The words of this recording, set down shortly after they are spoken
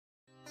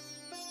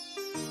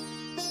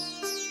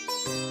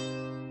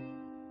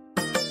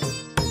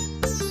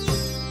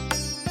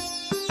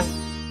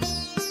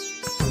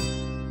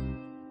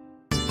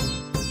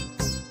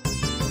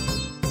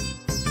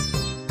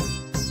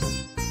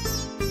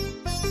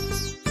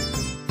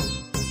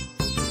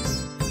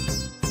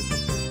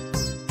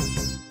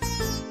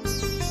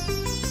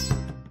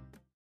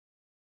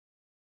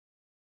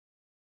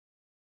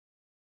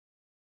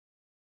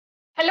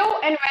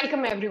Hello and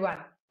welcome everyone.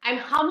 I'm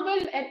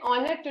humbled and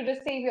honored to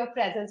receive your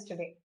presence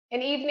today,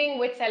 an evening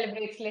which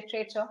celebrates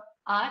literature,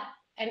 art,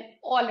 and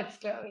all its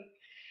glory.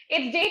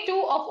 It's day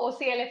 2 of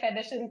OCLF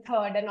edition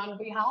 3rd, and on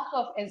behalf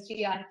of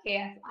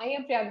SGRKF, I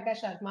am Priyanka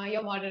Sharma,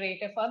 your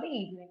moderator for the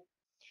evening.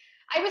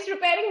 I was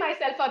preparing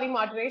myself for the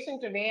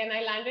moderation today and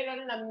I landed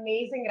on an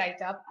amazing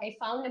write up I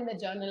found in the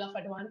Journal of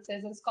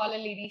Advances in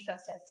Scholarly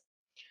Researches.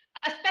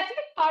 A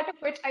specific part of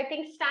which I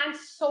think stands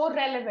so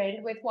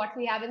relevant with what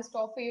we have in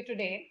store for you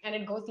today, and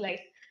it goes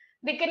like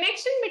the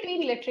connection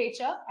between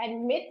literature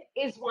and myth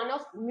is one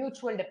of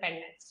mutual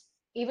dependence.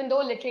 Even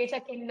though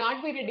literature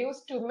cannot be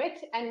reduced to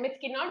myth and myth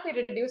cannot be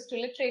reduced to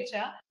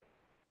literature,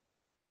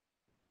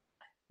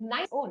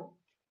 nice own.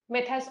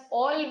 Myth has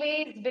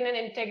always been an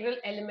integral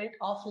element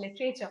of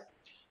literature.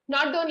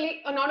 Not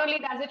only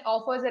does it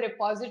offers a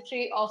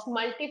repository of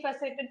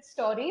multifaceted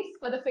stories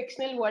for the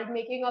fictional world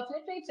making of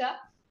literature,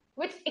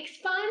 which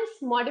expands,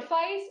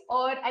 modifies,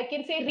 or I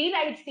can say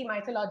rewrites the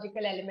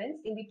mythological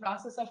elements in the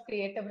process of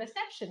creative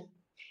reception.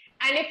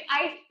 And if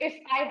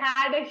I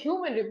had a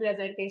human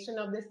representation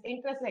of this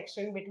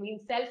intersection between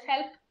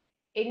self-help,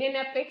 Indian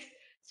epics,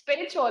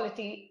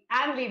 spirituality,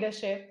 and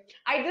leadership,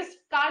 I just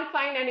can't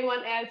find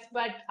anyone else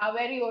but our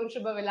very own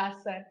Shubha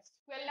Vilas sir.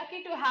 We're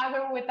lucky to have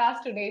him with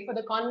us today for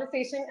the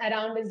conversation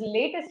around his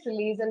latest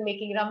release and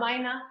making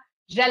Ramayana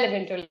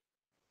relevant to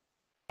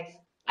life.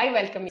 I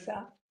welcome you,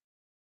 sir.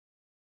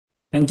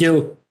 Thank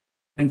you.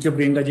 Thank you,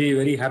 Priyanka ji.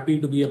 Very happy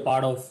to be a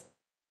part of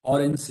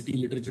Orange City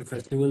Literature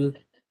Festival.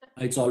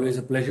 It's always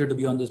a pleasure to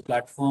be on this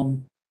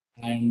platform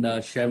and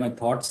share my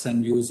thoughts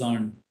and views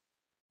on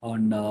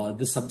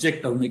the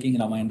subject of making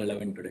Ramayana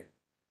relevant today.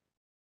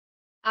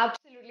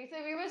 Absolutely.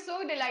 So we were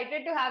so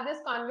delighted to have this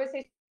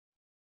conversation.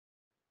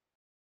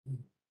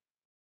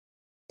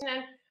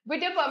 And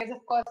with your permission,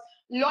 of course,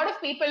 a lot of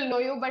people know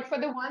you, but for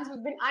the ones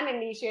who've been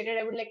uninitiated,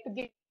 I would like to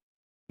give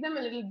them a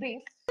little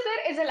brief.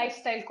 Sir is a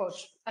lifestyle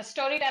coach, a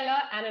storyteller,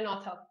 and an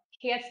author.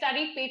 He had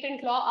studied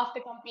patent law after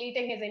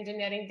completing his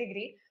engineering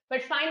degree,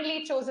 but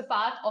finally chose a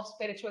path of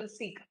spiritual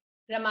seeker.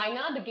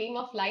 Ramayana, The Game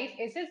of Life,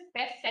 is his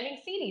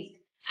best-selling series.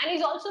 And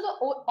he's also the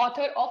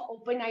author of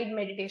Open-Eyed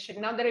Meditation.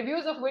 Now, the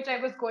reviews of which I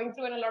was going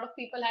through, and a lot of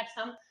people had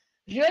some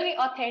really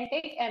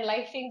authentic and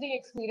life-changing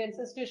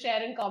experiences to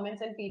share in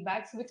comments and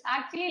feedbacks, which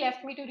actually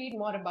left me to read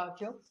more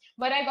about you.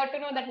 But I got to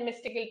know that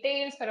Mystical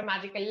Tales for a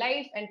Magical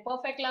Life and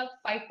Perfect Love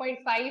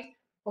 5.5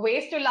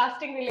 Ways to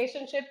Lasting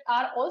Relationships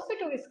are also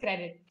to his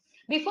credit.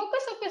 The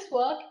focus of his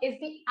work is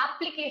the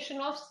application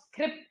of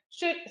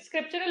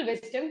scriptural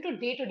wisdom to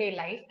day-to-day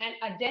life and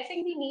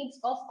addressing the needs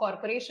of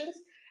corporations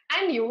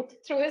and youth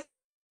through his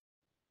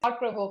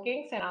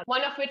thought-provoking scenarios,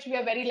 one of which we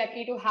are very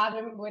lucky to have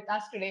him with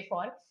us today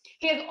for.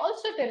 He has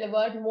also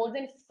delivered more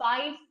than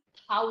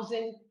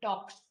 5,000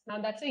 talks. Now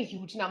that's a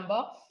huge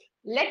number.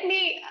 Let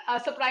me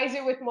surprise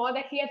you with more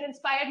that he has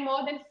inspired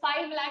more than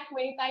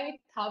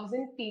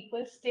 5,25,000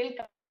 people still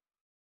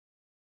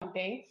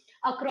counting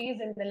across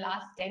in the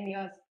last 10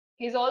 years.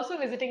 He's also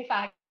visiting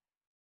faculty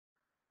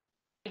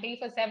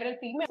for several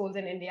female schools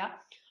in India,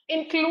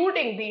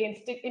 including the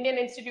Indian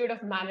Institute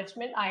of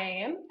Management,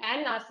 IIM,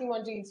 and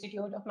Hanumanji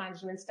Institute of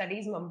Management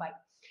Studies, Mumbai.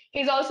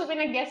 He's also been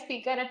a guest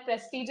speaker at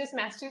prestigious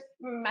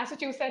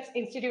Massachusetts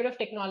Institute of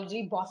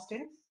Technology,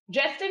 Boston,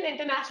 Dresden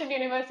International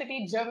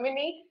University,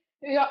 Germany,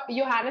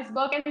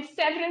 Johannesburg, and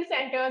several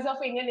centers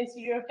of Indian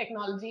Institute of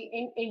Technology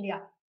in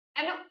India.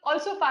 And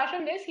also, apart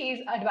from this, he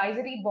is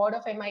advisory board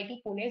of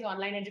MIT Pune's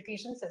online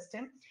education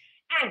system.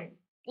 And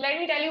let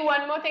me tell you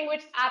one more thing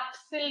which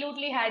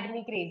absolutely had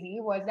me crazy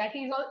was that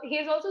he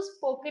has also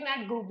spoken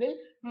at Google,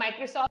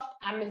 Microsoft,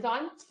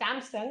 Amazon,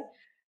 Samsung,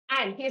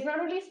 and he has not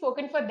only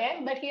spoken for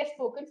them, but he has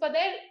spoken for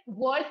their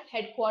world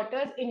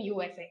headquarters in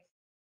USA.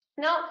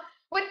 Now,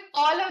 with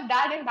all of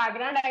that in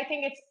background, I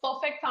think it's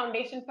perfect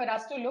foundation for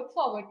us to look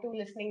forward to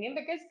listening in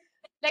because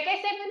like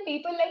I said, when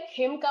people like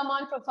him come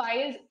on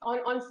profiles,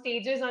 on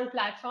stages, on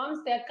platforms,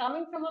 they're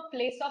coming from a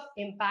place of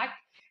impact.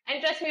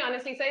 And trust me,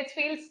 honestly, so it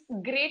feels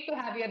great to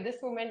have you at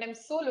this moment. I'm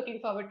so looking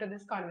forward to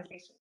this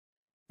conversation.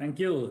 Thank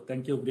you,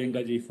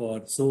 Priyanka ji,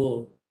 for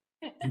so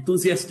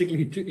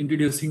enthusiastically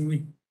introducing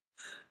me.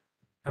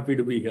 Happy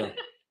to be here.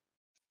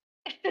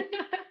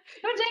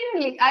 No,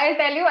 genuinely, I'll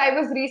tell you, I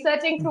was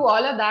researching through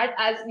all of that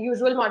as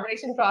usual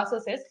moderation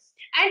processes.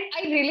 And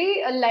I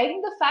really like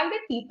the fact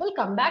that people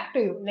come back to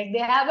you. Like they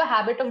have a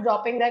habit of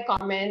dropping their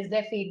comments,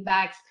 their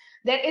feedbacks.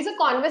 There is a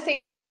conversation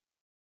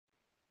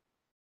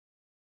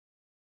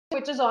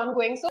which is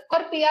ongoing. So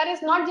your PR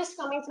is not just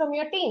coming from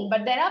your team,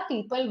 but there are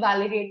people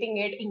validating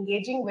it,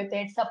 engaging with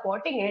it,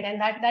 supporting it. And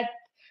that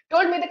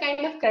told me the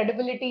kind of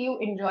credibility you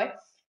enjoy.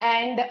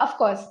 And of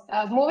course,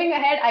 moving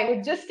ahead, I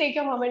would just take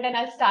a moment and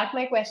I'll start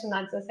my question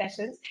answer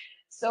sessions.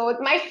 So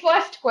my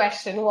first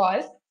question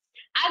was,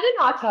 as an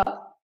author,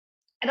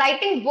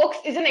 writing books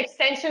is an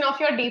extension of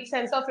your deep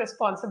sense of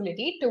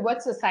responsibility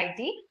towards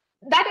society.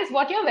 That is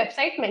what your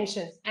website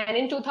mentions. And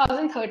in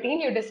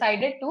 2013, you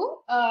decided to,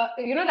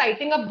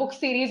 writing a book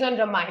series on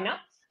Ramayana,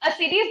 a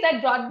series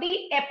that brought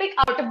the epic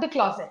out of the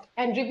closet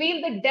and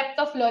revealed the depth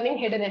of learning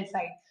hidden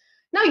inside.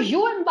 Now,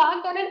 you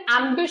embarked on an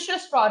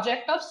ambitious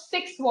project of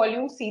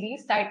 6-volume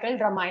series titled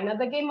Ramayana,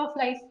 the Game of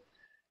Life.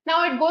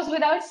 Now, it goes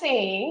without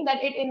saying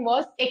that it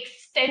involves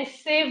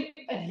extensive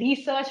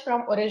research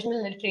from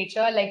original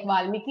literature like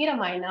Valmiki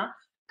Ramayana,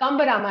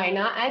 Kamba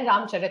Ramayana, and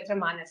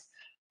Ramcharitramanas.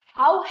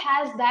 How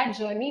has that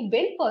journey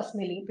been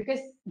personally? Because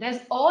there's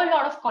a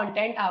lot of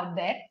content out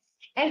there,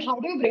 and how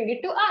do you bring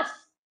it to us?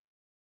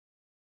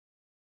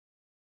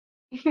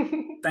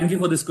 Thank you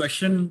for this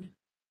question.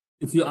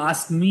 If you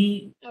ask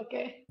me,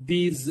 Okay.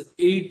 these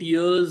 8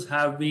 years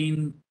have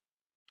been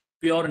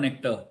pure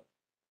nectar.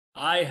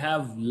 I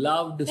have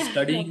loved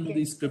studying Okay.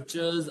 these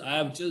scriptures. I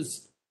have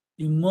just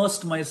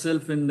immersed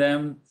myself in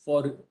them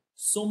for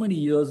so many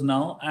years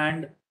now,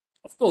 and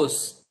of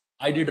course,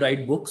 I did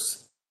write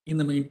books in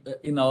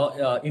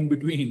the in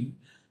between.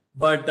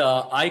 But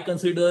I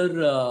consider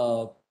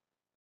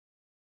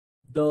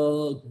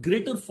the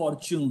greater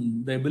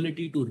fortune, the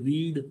ability to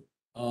read,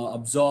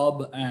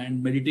 absorb,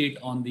 and meditate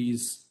on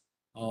these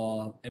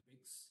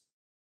epics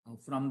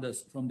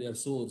from their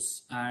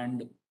source,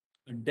 and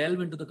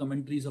delve into the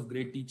commentaries of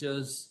great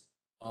teachers,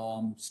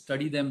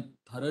 study them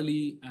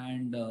thoroughly,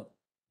 and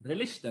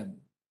relish them.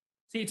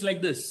 See, it's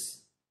like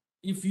this: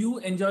 if you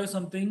enjoy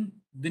something,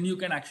 then you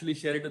can actually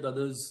share it with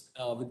others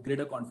with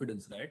greater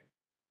confidence, right?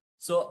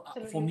 So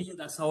for Absolutely. me,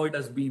 that's how it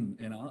has been,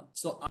 you know.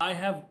 So I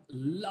have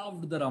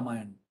loved the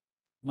Ramayana.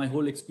 My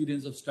whole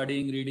experience of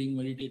studying, reading,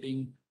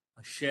 meditating,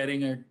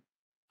 sharing it,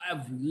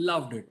 I've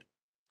loved it.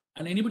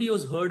 And anybody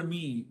who's heard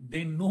me,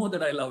 they know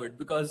that I love it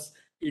because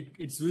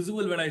it's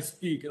visible when I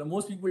speak. You know,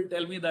 most people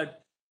tell me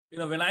that, you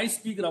know, when I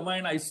speak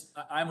Ramayana,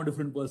 I'm a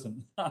different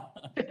person.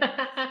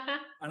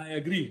 And I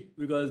agree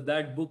because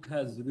that book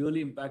has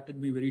really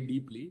impacted me very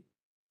deeply.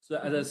 So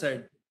as I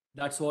said,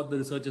 that's what the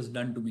research has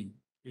done to me.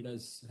 It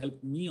has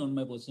helped me on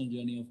my personal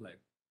journey of life.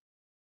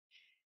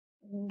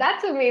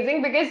 That's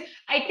amazing because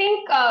I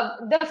think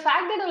the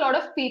fact that a lot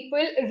of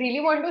people really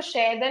want to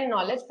share their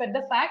knowledge, but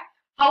the fact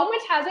how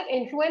much has it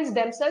influenced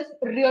themselves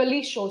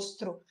really shows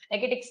through.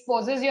 Like it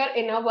exposes your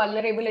inner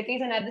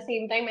vulnerabilities and at the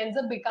same time ends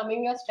up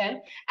becoming your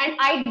strength. And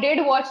I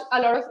did watch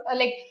a lot of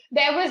like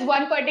there was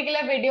one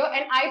particular video,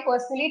 and I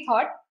personally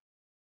thought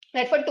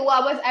that for 2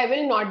 hours I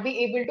will not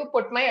be able to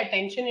put my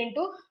attention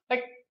into, but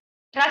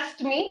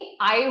trust me,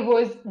 I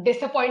was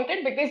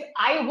disappointed because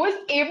I was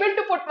able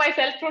to put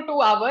myself through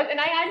 2 hours and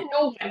I had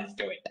no friends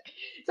to it.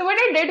 So what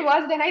I did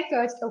was then I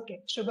searched, okay,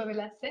 Shubha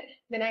Vilas se,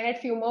 then I had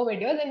few more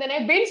videos and then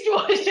I binge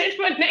watched it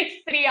for next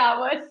 3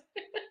 hours.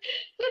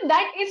 So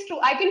that is true.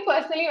 I can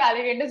personally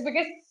validate this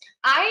because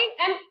I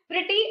am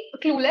pretty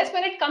clueless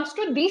when it comes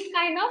to these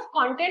kind of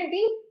content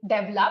being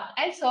developed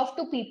and served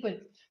to people.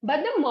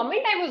 But the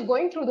moment I was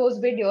going through those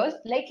videos,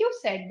 like you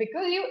said,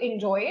 because you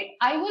enjoy it,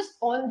 I was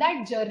on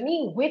that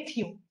journey with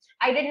you.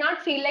 I did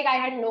not feel like I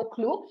had no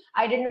clue.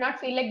 I did not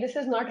feel like this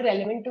is not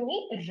relevant to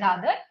me.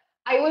 Rather,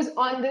 I was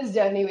on this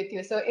journey with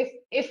you. So if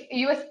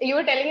you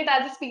were telling it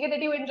as a speaker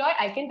that you enjoy,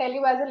 I can tell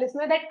you as a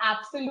listener that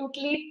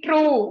absolutely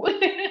true.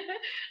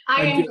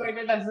 I Thank you. enjoyed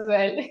it as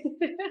well.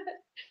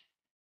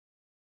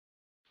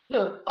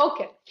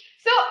 Okay.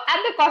 So,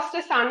 at the cost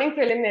of sounding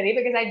preliminary,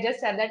 because I just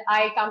said that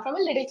I come from a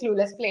little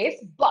clueless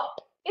place, but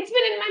it's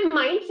been in my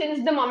mind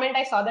since the moment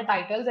I saw the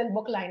titles and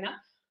book lineup.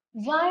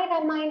 Why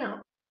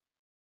Ramayana?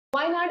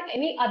 Why not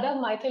any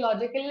other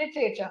mythological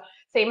literature?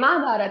 Say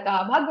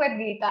Mahabharata, Bhagavad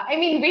Gita. I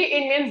mean, we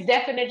Indians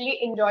definitely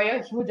enjoy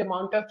a huge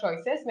amount of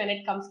choices when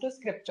it comes to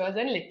scriptures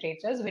and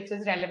literatures, which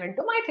is relevant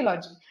to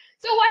mythology.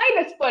 So,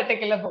 why this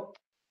particular book?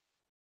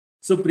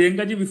 So,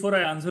 Priyanka ji, before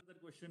I answer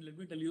that question, let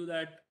me tell you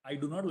that I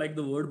do not like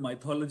the word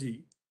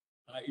mythology.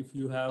 If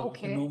you know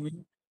Okay. me,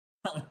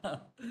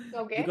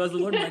 Okay. because the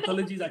word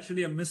mythology is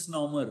actually a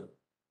misnomer.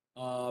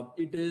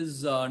 It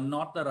is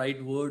not the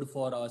right word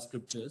for our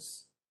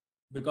scriptures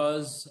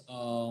because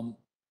the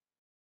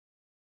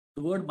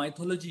word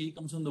mythology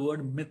comes from the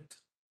word myth.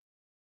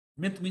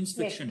 Myth means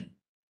Myth. fiction.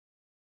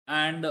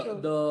 And True.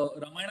 the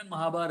Ramayana and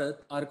Mahabharata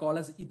are called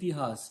as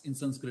Itihas in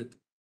Sanskrit.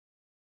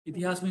 Hmm.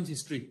 Itihas means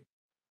history.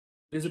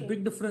 There's a True.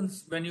 big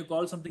difference when you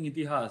call something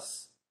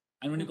Itihas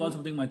and when you call Hmm.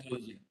 something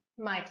mythology.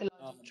 Mythology.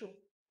 Um, True.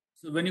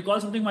 so when you call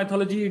something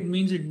mythology, it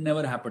means it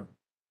never happened.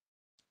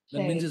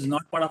 That means it's Right.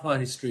 not part of our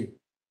history.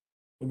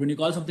 But when you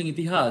call something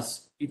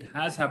Itihas, it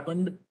has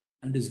happened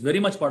and is very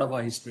much part of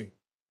our history.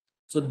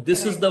 So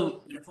this is Right. the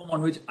platform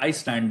on which I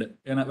stand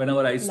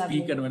whenever I speak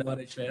Lovely. and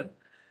whenever I share.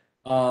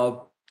 Uh,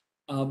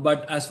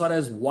 but as far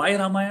as why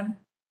Ramayan,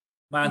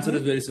 my answer is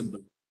Mm-hmm. very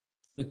simple.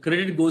 The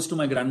credit goes to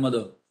my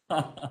grandmother.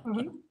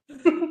 Mm-hmm.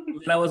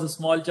 When I was a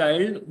small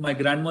child, my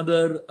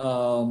grandmother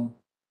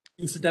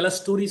used to tell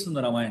us stories from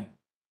the Ramayana.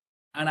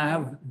 And I Okay.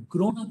 have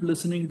grown up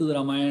listening to the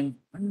Ramayana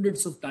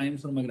hundreds of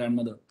times from my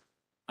grandmother.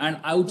 And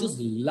I would Mm-hmm. just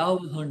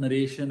love her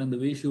narration and the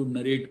way she would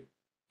narrate.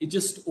 It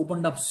just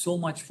opened up so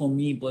much for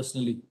me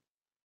personally.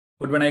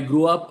 But when I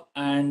grew up,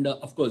 and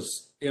of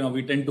course, you know,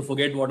 we tend to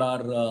forget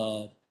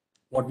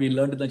what we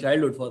learned in the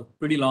childhood for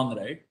pretty long,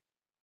 right?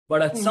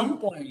 But at some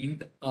Mm-hmm.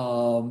 point,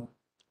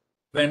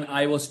 when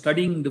I was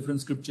studying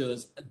different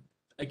scriptures,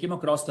 I came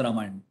across the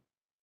Ramayana.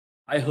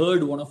 I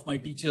heard one of my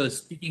teachers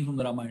speaking from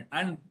the Ramayana,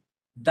 and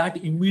that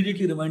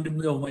immediately reminded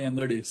me of my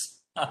younger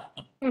days.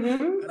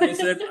 And I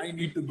said, I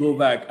need to go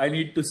back. I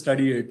need to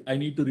study it. I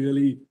need to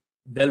really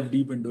delve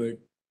deep into it.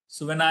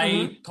 So when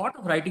I thought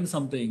of writing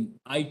something,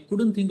 I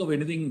couldn't think of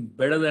anything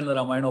better than the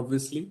Ramayana,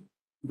 obviously,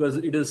 because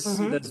it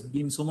has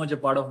been so much a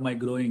part of my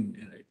growing.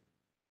 Right?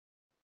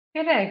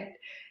 Correct.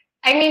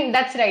 I mean,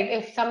 that's right.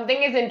 If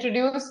something is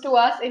introduced to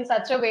us in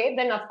such a way,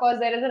 then of course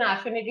there is an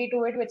affinity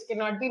to it which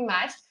cannot be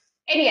matched.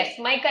 And yes,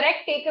 my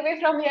correct takeaway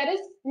from here is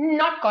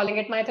not calling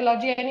it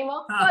mythology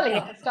anymore, calling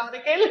it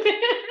historical.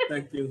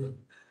 Thank you.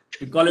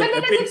 You call But it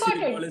that is epics, you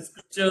can call important. it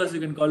scriptures, you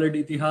can call it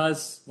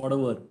itihas,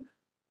 whatever.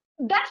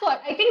 That's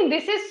what I think.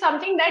 This is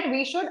something that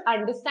we should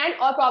understand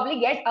or probably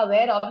get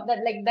aware of. That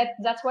like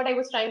that's what I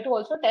was trying to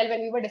also tell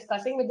when we were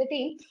discussing with the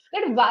team,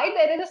 that why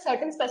there is a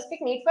certain specific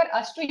need for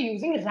us to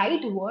using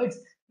right words,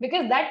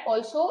 because that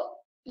also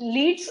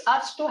leads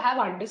us to have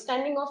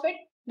understanding of it.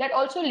 That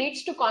also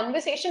leads to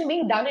conversation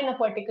being done in a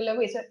particular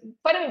way. So,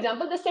 for an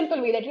example, the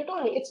simple way that you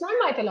told me, it's not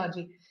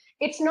mythology.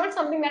 It's not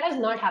something that has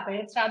not happened.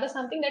 It's rather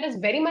something that is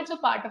very much a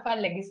part of our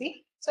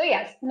legacy. So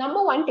yes,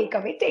 number one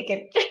takeaway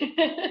taken.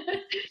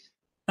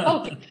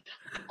 Okay.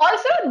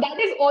 Also, that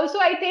is also,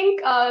 I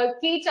think,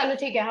 कि चलो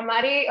ठीक है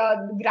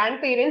हमारे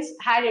grandparents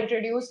had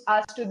introduced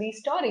us to these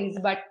stories,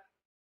 but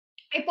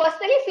I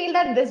personally feel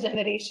that this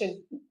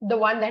generation, the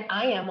one that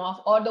I am of,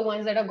 or the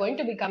ones that are going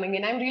to be coming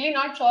in, I'm really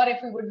not sure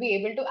if we would be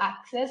able to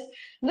access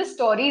the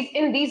stories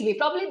in these way.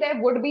 Probably there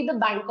would be the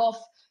bank of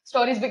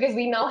stories because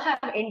we now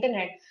have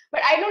internet.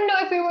 But I don't know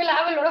if we will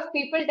have a lot of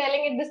people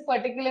telling it this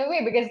particular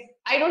way, because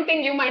I don't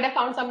think you might have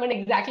found someone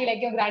exactly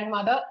like your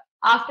grandmother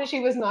after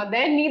she was not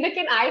there. Neither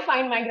can I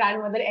find my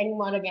grandmother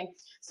anymore again.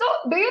 So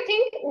do you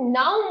think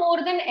now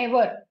more than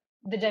ever,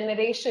 the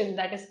generation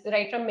that is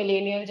right from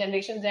millennial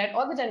generations Z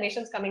or the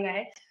generations coming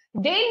ahead,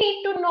 they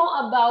need to know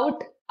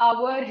about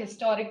our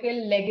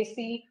historical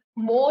legacy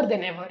more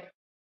than ever?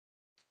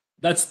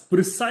 That's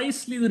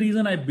precisely the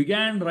reason I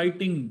began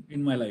writing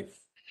in my life.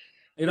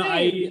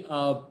 Right.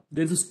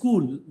 There's a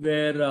school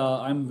where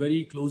I'm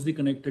very closely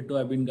connected to.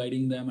 I've been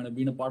guiding them, and I've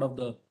been a part of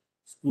the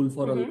school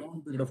for a Mm-hmm.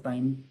 long period of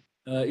time.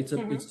 It's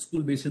Mm-hmm. a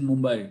school based in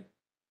Mumbai,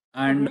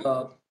 and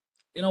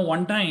Mm-hmm.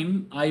 one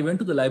time I went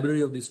to the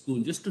library of the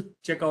school just to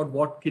check out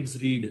what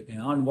kids read,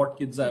 and what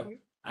kids have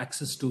Mm-hmm.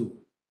 access to.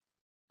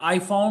 I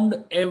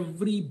found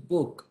every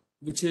book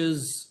which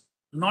is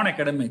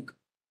non-academic,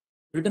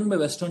 written by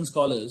Western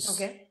scholars,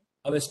 Okay.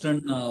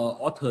 Western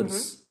Mm-hmm.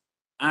 authors,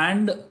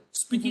 and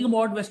speaking Mm-hmm.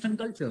 about Western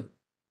culture,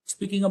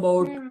 speaking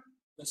about Mm-hmm.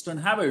 Western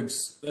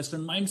habits,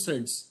 Western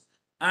mindsets,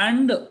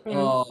 and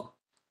Mm-hmm.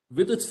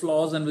 with its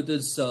flaws and with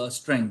its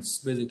strengths,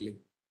 basically.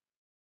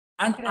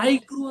 And I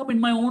Right. grew up in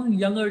my own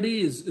younger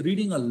days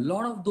reading a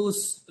lot of those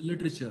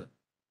literature.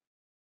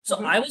 So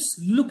I Mm-hmm. was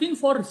looking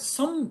for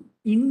some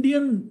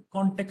Indian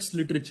context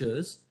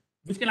literatures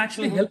which can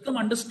actually Mm-hmm. help them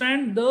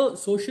understand the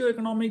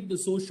socio-economic, the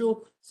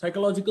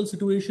socio-psychological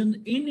situation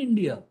in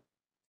India.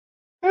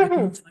 I Mm-hmm.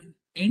 couldn't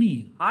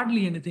find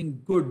hardly anything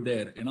good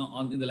there,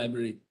 in the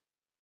library.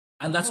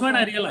 And that's when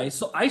I Okay. realized.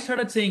 So I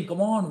started saying,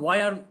 "Come on,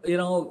 why are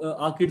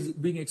our kids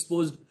being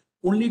exposed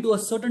only to a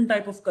certain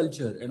type of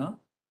culture?" Uh,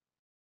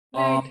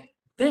 Right.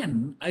 then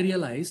I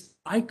realized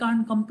I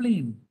can't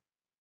complain,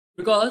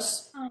 because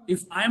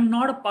if I'm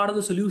not a part of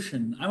the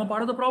solution, I'm a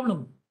part of the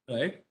problem,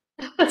 right?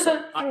 So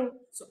I, True.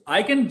 so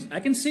I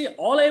can say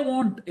all I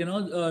want,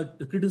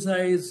 to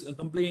criticize,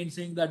 complain,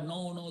 saying that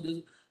no,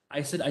 this.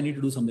 I said I need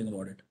to do something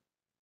about it.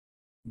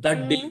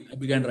 That day Mm.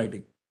 I began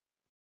writing.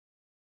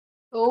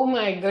 Oh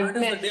my That is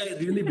the goodness. day I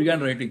really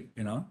began writing.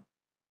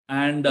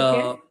 And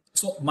Okay.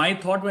 so my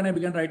thought when I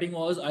began writing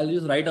was I'll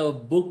just write a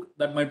book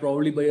that might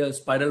probably be a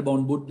spiral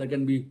bound book that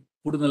can be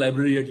put in the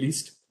library at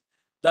least.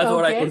 That's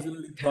what I Okay.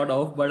 originally thought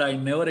of, but I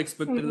never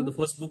expected that Mm-hmm. the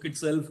first book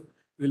itself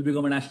will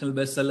become a national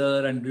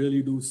bestseller and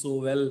really do so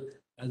well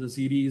as a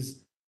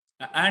series.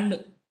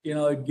 And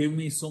it gave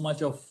me so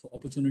much of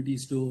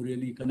opportunities to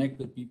really connect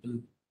with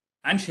people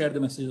and share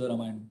the message of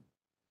Ramayana.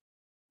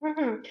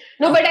 Mhm.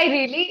 No, but I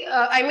really,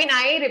 I mean,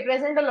 I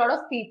represent a lot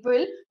of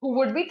people who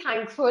would be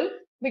thankful,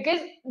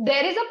 because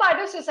there is a part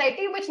of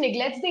society which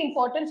neglects the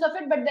importance of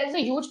it, but there's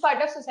a huge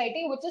part of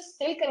society which is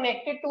still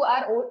connected to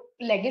our own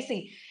legacy.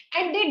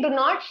 And they do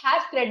not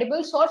have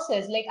credible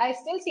sources. Like, I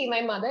still see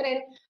my mother, and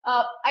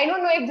I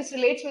don't know if this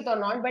relates with or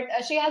not, but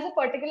she has a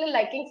particular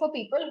liking for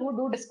people who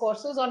do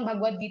discourses on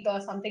Bhagavad Gita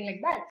or something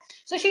like that.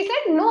 So she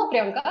said, no,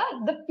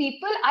 Priyanka, the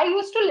people I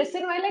used to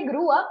listen while I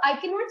grew up, I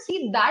cannot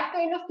see that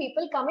kind of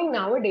people coming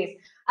nowadays.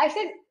 I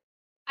said,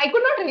 I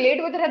could not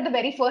relate with her at the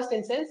very first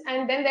instance.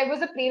 And then there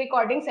was a pre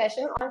recording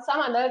session on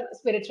some other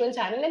spiritual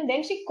channel. And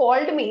then she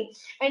called me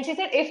and she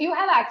said, if you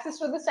have access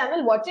to this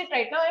channel, watch it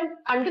right now and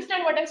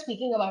understand what I'm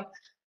speaking about.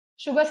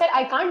 Shubha said,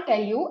 I can't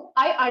tell you.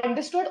 I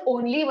understood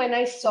only when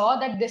I saw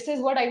that this is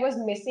what I was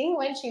missing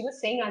when she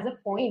was saying as a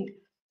point.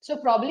 So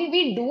probably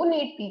we do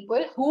need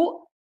people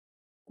who,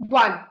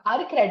 one,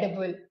 are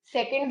credible.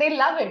 Second, they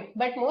love it.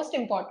 But most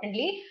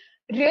importantly,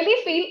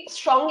 really feel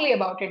strongly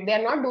about it. They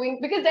are not doing,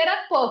 because there are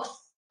perks.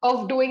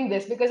 of doing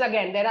this, because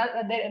again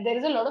there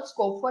is a lot of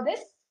scope for this,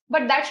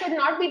 but that should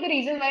not be the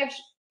reason why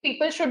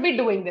people should be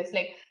doing this.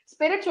 Like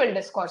spiritual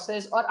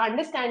discourses or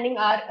understanding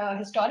our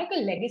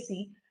historical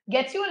legacy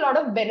gets you a lot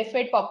of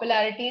benefit,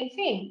 popularity, and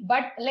fame.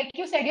 But like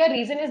you said, your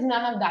reason is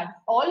none of that.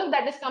 All of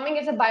that is coming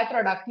as a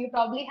byproduct. You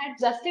probably had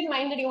just in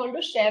mind that you want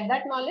to share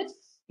that knowledge,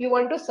 you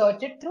want to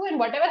search it through, and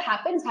whatever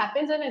happens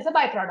happens and is a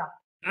byproduct.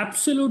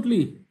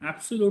 Absolutely,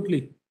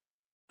 absolutely.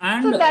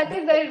 And So that the,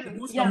 is the the,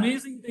 most yeah.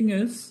 amazing thing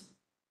is,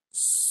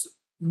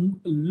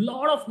 a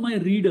lot of my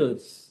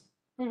readers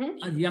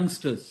Mm-hmm. are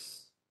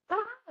youngsters, Ah.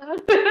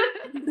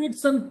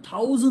 hundreds and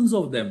thousands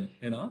of them.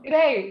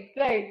 Right,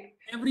 right.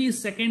 Every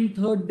second,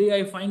 third day,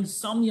 I find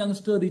some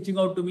youngster reaching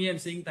out to me and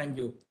saying thank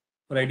you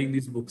for writing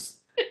these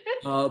books.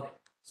 Uh,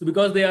 so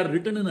because they are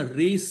written in a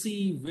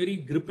racy, very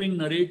gripping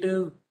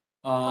narrative,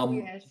 Oh,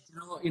 yes.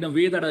 in a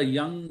way that a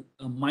young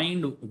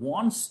mind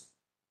wants,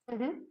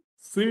 Mm-hmm.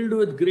 filled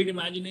with great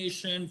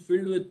imagination,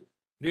 filled with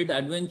great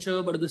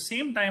adventure, but at the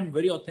same time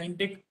very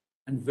authentic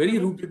and very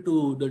Mm-hmm.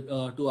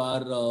 rooted to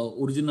our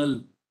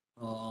original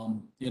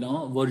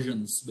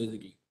versions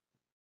basically.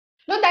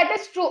 No, that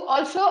is true.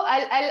 Also,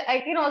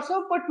 I can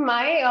also put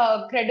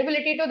my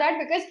credibility to that,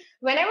 because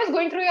when I was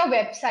going through your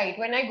website,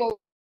 when I go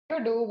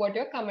to do what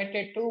you're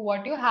committed to,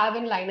 what you have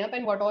in lineup,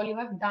 and what all you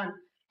have done,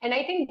 and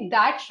I think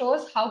that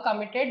shows how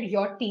committed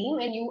your team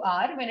and you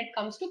are when it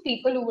comes to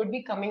people who would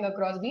be coming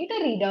across, be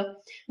it a reader,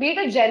 be it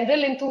a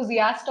general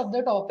enthusiast of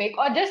the topic,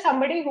 or just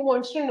somebody who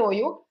wants to know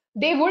you.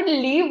 They would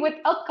leave with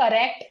a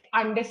correct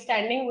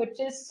understanding, which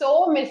is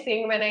so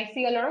missing when I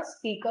see a lot of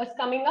speakers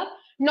coming up,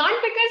 not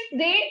because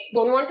they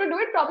don't want to do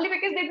it, probably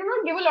because they do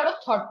not give a lot of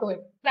thought to it,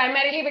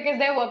 primarily because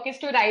their work is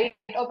to write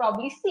or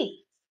probably speak.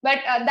 But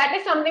that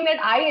is something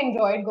that I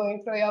enjoyed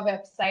going through your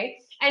website.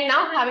 And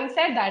now, having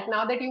said that,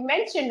 now that you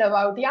mentioned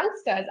about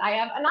youngsters, I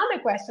have another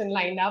question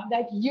lined up,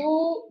 that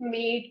you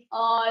meet a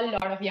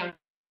lot of youngsters.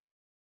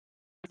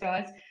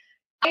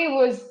 I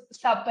was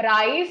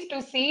surprised to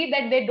see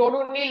that they don't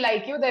only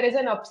like you, there is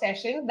an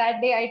obsession.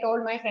 That day I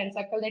told my friend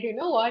circle that, you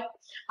know what,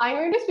 I'm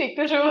going to speak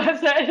to Shubha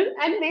sir,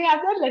 and they have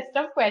a list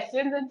of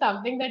questions and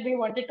something that they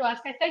wanted to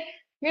ask. I said,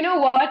 you know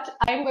what,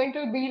 I'm going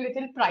to be a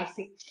little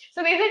pricey.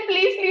 So they said,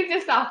 please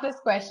just ask this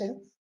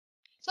question.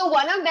 So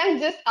one of them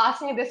just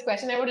asked me this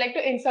question. I would like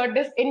to insert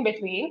this in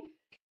between.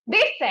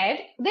 They said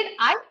that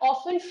I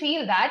often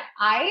feel that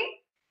I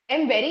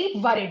am very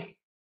worried,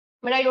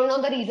 but I don't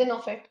know the reason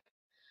of it.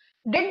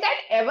 Did that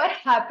ever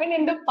happen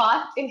in the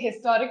past, in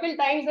historical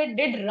times? That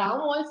did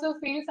Ram also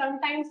feel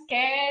sometimes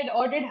scared,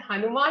 or did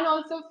Hanuman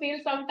also feel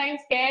sometimes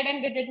scared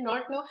and they did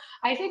not know?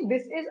 I think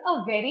this is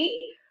a very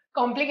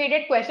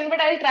complicated question, but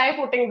I'll try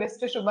putting this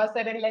to Shubha sir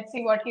and let's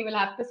see what he will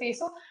have to say.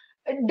 So,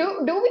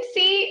 do we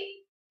see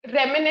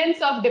remnants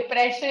of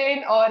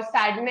depression or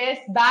sadness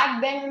back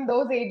then in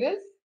those ages?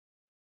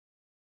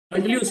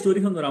 I'll tell you a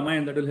story from the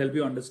Ramayan that will help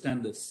you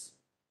understand this.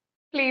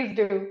 Please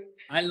do.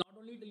 I'll not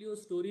only tell you a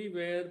story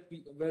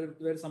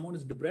where someone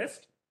is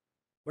depressed,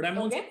 but I'm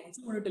also Okay.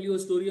 going to tell you a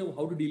story of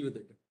how to deal with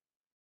it.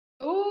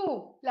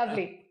 Ooh, Yeah.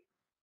 lovely.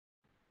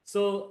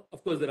 So,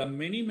 of course, there are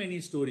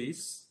many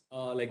stories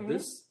like Mhm.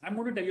 this. I'm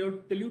going to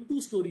tell you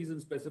two stories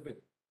in specific.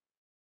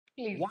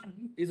 Please.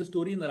 One is a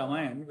story in the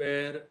Ramayan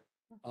where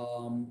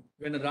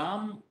when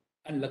Ram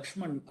and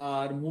Lakshman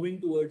are moving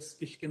towards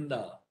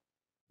Kishkinda,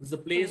 there's a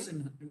place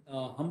Mhm. in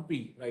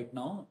Hampi right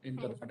now in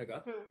Mhm.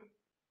 Karnataka.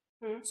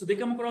 Mhm. So they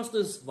come across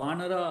this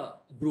Vanara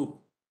group,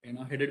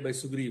 headed by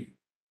Sugriv.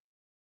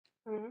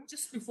 Mhm.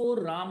 Just before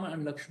Ram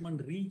and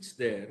Lakshman reach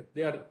there,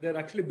 they're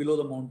actually below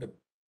the mountain.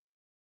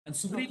 And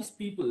Okay. Sugriv's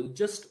people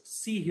just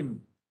see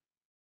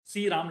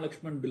Ram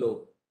Lakshman below.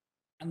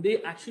 And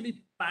they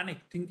actually panic,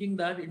 thinking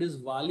that it is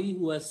Vali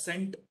who has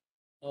sent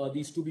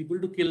these two people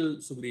to kill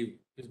Sugriv,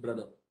 his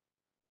brother.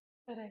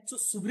 Correct. So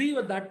Sugriv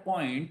at that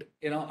point,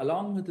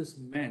 along with his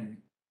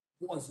men,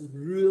 was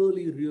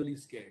really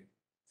scared.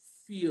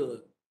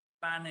 Fear,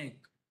 panic,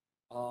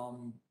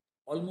 um,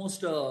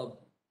 almost a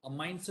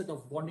mindset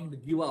of wanting to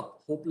give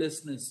up,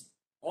 hopelessness,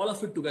 all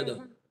of it together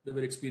Mhm. they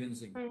were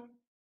experiencing. Mhm.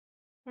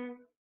 Mhm.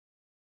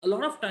 A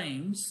lot of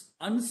times,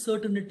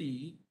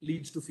 uncertainty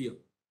leads to fear,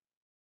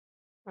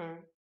 Mhm.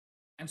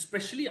 and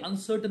especially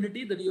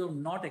uncertainty that you have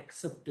not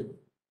accepted,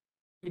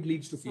 it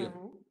leads to fear.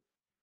 Mhm.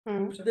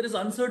 Mhm. If there is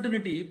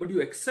uncertainty, but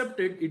you accept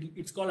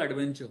it's called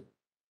adventure.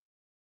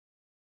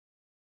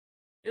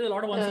 There's a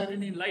lot of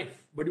uncertainty in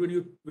life, but when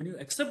you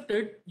accept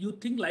it, you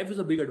think life is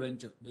a big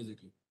adventure,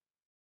 basically.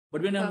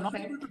 But when I'm not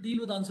able Perfect. to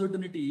deal with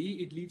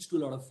uncertainty, it leads to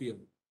a lot of fear.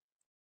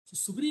 So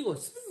Sugri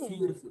was Hmm.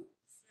 fearful,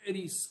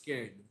 very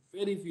scared,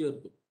 very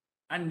fearful.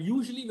 And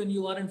usually, when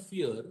you are in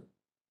fear,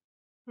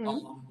 Hmm.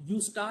 you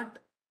start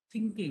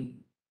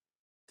thinking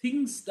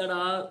things that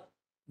are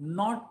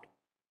not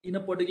in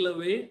a particular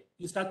way.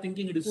 You start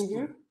thinking it is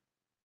true.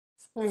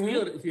 Mhm.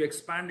 Fear, Mhm. if you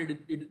expand it,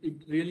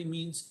 it really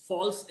means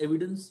false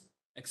evidence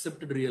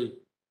accepted real,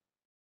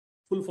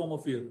 full form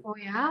of fear. Oh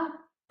yeah.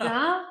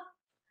 Yeah.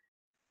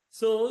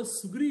 So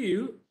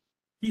Sugriv,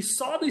 he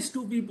saw these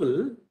two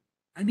people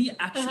and he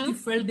actually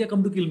Uh-huh. felt they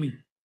come to kill me.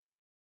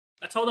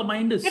 That's how the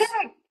mind is.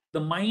 Correct. The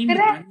mind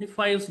Correct.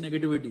 magnifies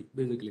negativity,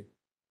 basically.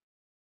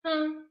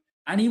 Hmm.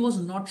 And he was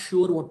not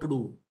sure what to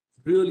do,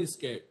 really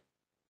scared.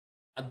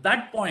 At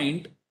that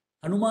point,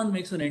 Hanuman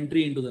makes an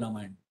entry into the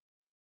Ramayana.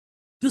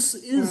 This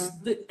is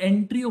Hmm. the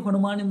entry of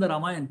Hanuman in the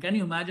Ramayana. Can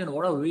you imagine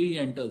what a way he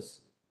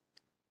enters?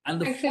 And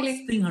the first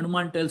Actually. thing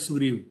Hanuman tells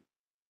Sugriv, you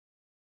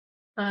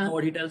know Uh,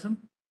 what he tells him?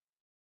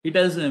 He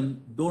tells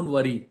him, don't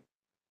worry,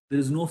 there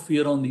is no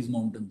fear on these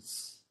mountains.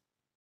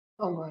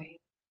 oh boy.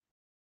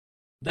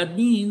 That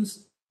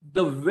means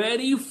the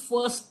very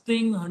first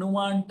thing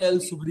Hanuman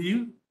tells Sugriv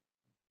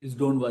is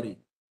don't worry.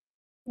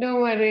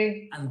 Don't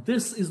worry. And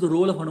this is the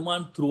role of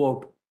Hanuman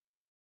throughout,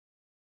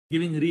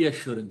 giving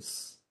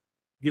reassurance,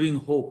 giving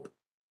hope,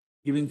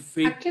 giving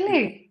faith to people.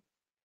 Actually,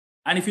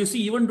 And if you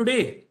see, even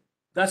today,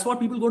 that's what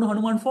people go to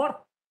Hanuman for.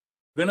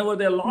 Whenever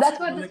they're lost, that's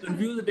what when they're this is.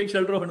 confused, they take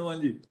shelter of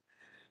Hanumanji.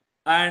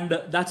 And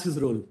that's his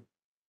role.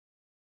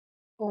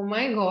 Oh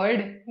my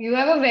God. You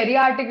have a very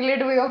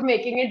articulate way of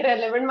making it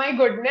relevant. My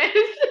goodness.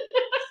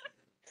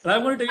 And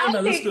I'm going to tell you I'll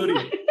another take story.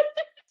 my. Let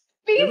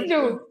Please me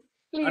tell you do.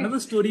 Please. another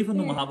story from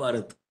the Please.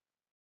 Mahabharata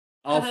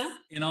of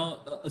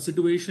Uh-huh. a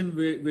situation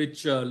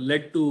which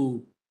led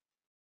to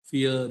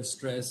fear,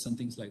 stress, and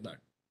things like that.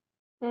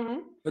 Mm-hmm.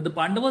 When the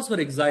Pandavas were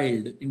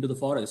exiled into the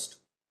forest,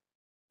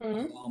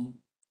 Mm-hmm. um,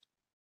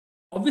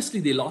 obviously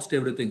they lost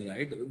everything,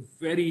 right?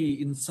 Very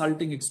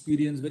insulting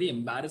experience, very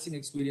embarrassing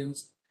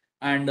experience,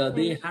 and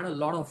they had a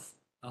lot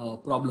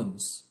of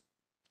problems.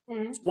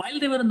 Mm-hmm. While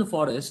they were in the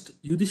forest,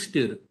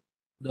 Yudhishthir,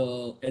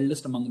 the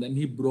eldest among them,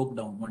 he broke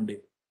down one day.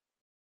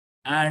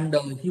 And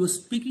he was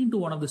speaking to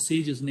one of the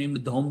sages named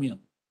Dhaumya.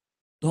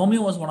 Dhaumya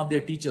was one of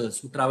their teachers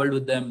who traveled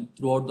with them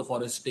throughout the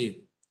forest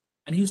stay.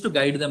 And he used to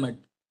guide them at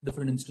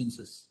different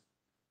instances.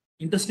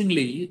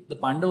 Interestingly, the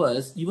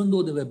Pandavas, even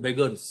though they were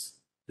beggars,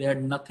 they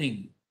had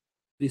nothing,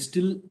 they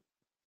still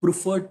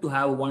preferred to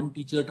have one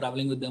teacher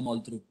traveling with them all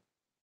through.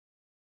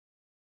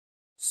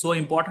 So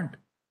important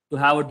to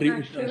have a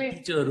Actually,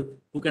 teacher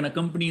who can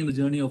accompany in the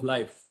journey of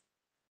life.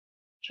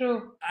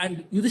 true.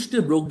 And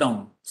Yudhishthir broke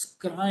down,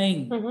 crying,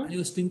 and he Mm-hmm.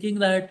 was thinking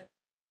that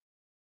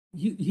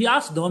he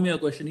asked Dhaumya a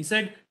question. He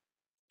said,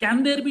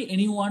 can there be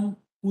anyone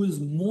who is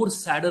more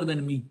sadder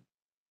than me,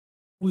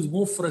 who is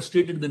more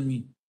frustrated than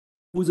me,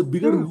 who is a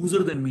bigger Hmm.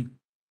 loser than me?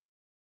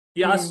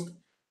 He asked, Hmm.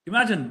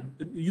 imagine,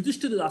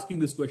 Yudhishthir is asking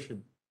this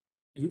question.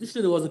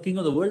 Yudhishthir was the king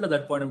of the world at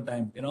that point in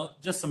time,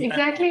 just some time back.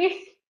 Exactly.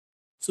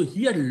 So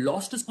he had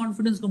lost his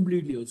confidence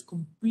completely. He was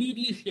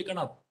completely shaken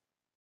up.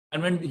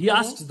 And when he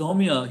asks Mm-hmm.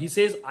 Dhaumya, he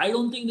says, I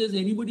don't think there's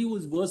anybody who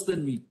is worse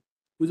than me,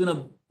 who's in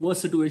a worse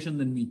situation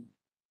than me.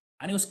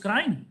 And he was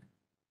crying.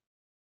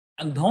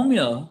 And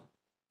Dhaumya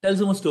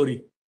tells him a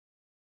story.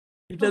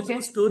 He tells him a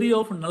Okay. story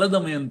of Nala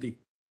Damayanti.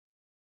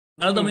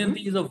 Nala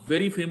Damayanti Mm-hmm. is a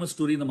very famous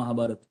story in the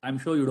Mahabharata. I'm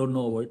sure you don't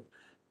know it,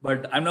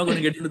 but I'm not going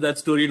to get into that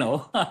story now.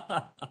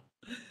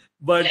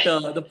 But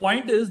the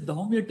point is,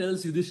 Dhaumya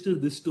tells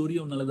Yudhishthir this story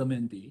of Nala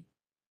Damayanti.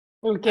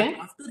 And Okay.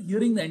 after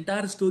hearing the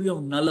entire story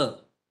of Nala,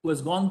 who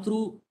has gone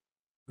through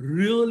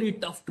really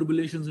tough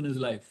tribulations in his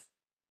life,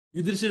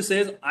 Yudhishthir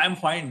says, I'm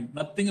fine.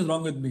 Nothing is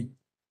wrong with me.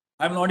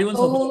 I'm not even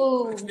suffering. I'm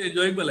Oh, actually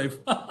enjoying my life.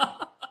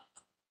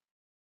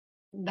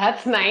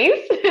 that's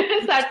nice.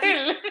 Yudhishthir,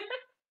 Subtle.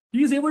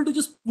 he is able to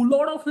just pull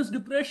out of his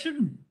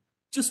depression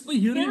just by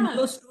hearing Yeah.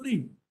 Nala's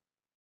story.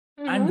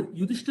 And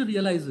Mm-hmm. Yudhishthir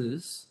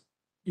realizes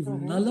if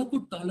Mm-hmm. Nala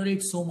could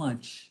tolerate so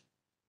much,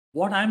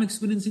 what I'm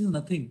experiencing is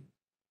nothing.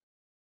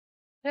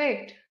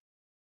 Right.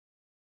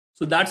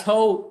 So that's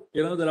how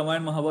the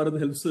Ramayana Mahabharata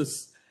helps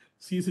us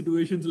see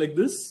situations like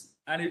this,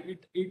 and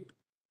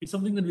it's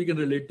something that we can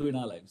relate to in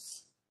our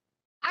lives.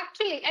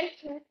 Actually,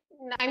 and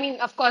I mean,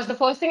 of course, the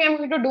first thing I'm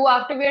going to do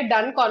after we are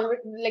done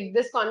like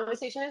this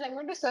conversation is I'm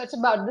going to search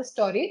about this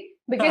story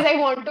because I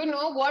want to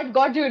know what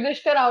got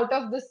Yudhishthir out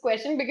of this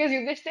question because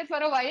Yudhishthir for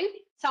a while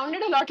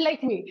sounded a lot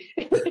like me.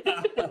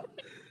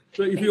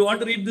 So if you want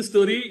to read this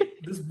story,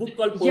 this book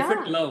called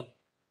Perfect Yeah. Love,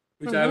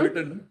 which I have Mm-hmm.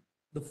 written,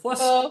 the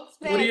first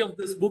story Perfect. of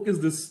this book is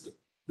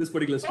this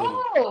particular story.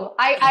 Oh,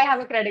 I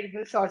have a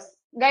credible source.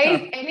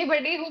 Guys,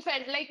 anybody who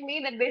felt like me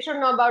that they should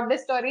know about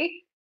this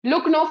story,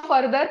 look no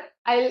further.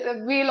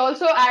 We'll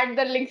also add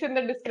the links in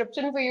the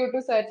description for you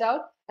to search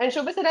out. And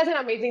Shubha sir has an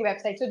amazing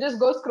website. So just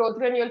go scroll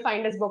through and you'll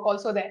find his book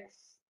also there.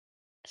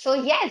 So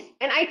yes,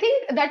 and I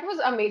think that was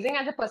amazing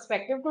as a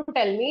perspective to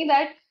tell me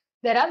that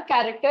there are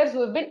characters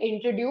who have been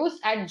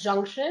introduced at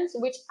junctions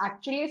which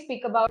actually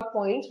speak about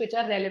points which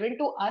are relevant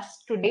to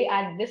us today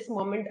at this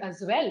moment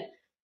as well.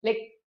 Like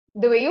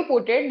the way you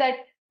put it, that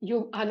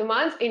you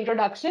Hanuman's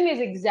introduction is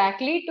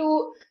exactly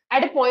to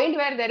at a point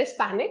where there is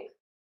panic,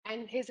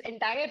 and his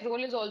entire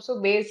role is also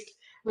based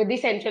with the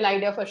central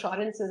idea of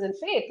assurances and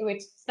faith,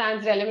 which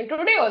stands relevant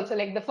today also.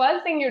 Like the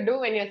first thing you do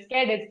when you're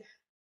scared is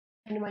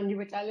Hanumanji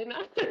bata lena.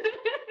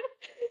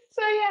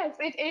 So yes,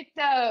 it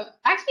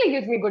actually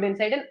gives me good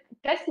insight. And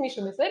trust me,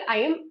 Shubha sir,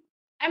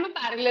 I'm a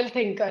parallel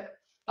thinker.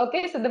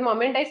 Okay, so the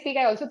moment I speak,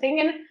 I also think,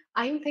 and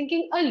I'm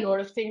thinking a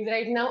lot of things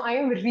right now. I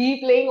am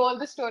replaying all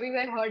the stories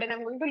I've heard and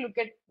I'm going to look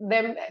at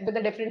them with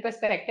a different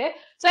perspective.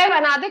 So I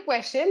have another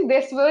question.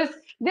 This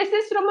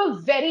is from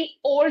a very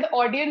old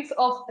audience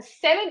of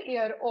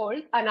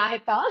 7-year-old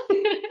Anahita.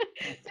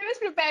 So I was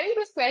preparing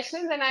these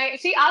questions and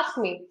she asked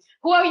me,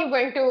 "Who are you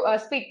going to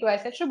speak to?" I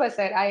said, "Shubha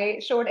sir." I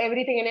showed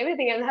everything and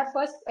everything, and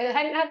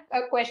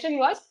her question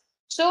was,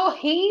 "So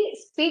he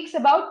speaks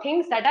about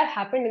things that have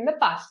happened in the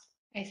past."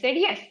 I said,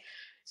 "Yes."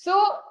 So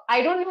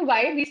I don't know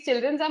why these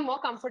children are more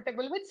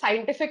comfortable with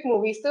scientific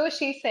movies. So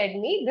she said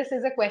me, this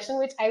is a question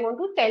which I want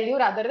to tell you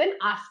rather than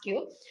ask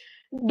you.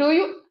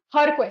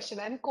 Her question,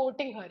 I'm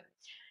quoting her.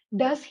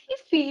 Does he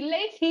feel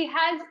like he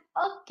has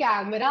a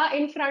camera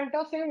in front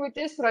of him which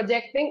is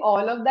projecting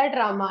all of that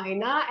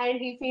Ramayana and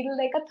he feels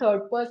like a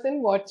third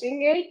person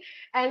watching it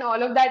and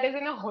all of that is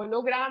in a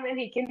hologram and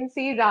he can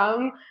see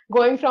Ram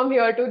going from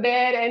here to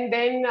there and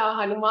then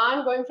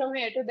Hanuman going from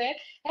here to there?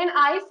 And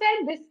I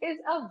said this is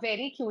a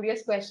very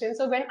curious question.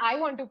 So when I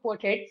want to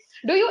put it,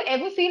 do you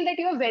ever feel that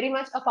you are very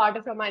much a part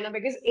of Ramayana?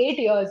 Because 8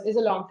 years is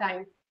a long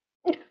time.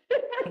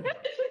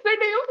 So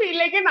do you feel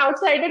like an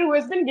outsider who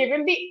has been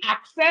given the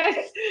access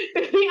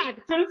to the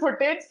actual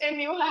footage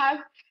and you have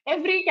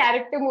every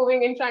character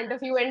moving in front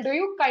of you and do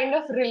you kind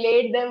of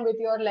relate them with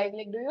your life?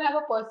 Like do you have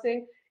a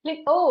person like,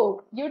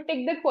 oh, you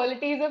take the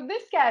qualities of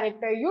this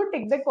character, you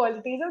take the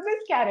qualities of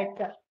this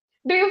character.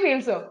 Do you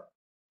feel so?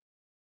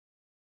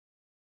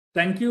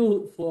 Thank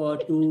you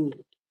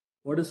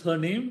what is her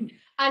name?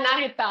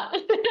 Anahita.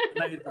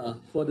 Anahita,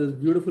 for this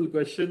beautiful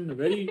question.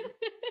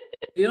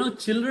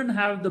 Children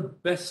have the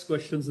best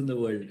questions in the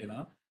world,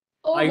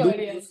 Oh I do God,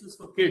 yes. courses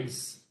for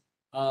kids.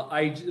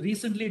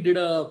 Recently did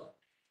a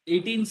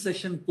 18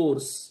 session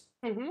course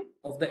Mm-hmm.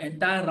 of the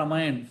entire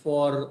Ramayan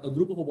for a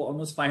group of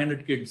almost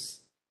 500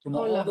 kids from Oh,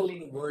 all over the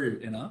lovely.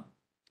 world. Mm-hmm.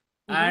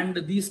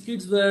 And these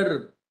kids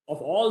were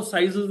of all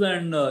sizes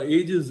and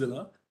ages.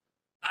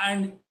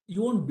 And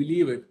you won't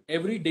believe it.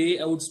 Every day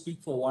I would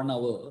speak for 1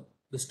 hour,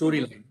 the Mm-hmm.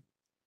 storyline.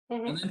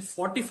 Mm-hmm. And then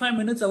 45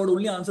 minutes I would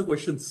only answer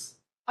questions.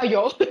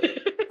 Ayo.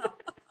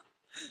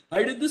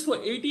 I did this for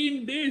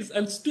 18 days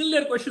and still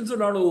their questions are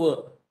not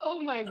over.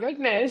 Oh my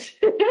goodness.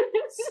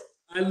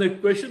 And the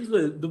questions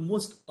were the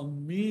most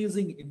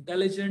amazing,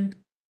 intelligent,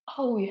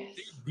 Oh yes.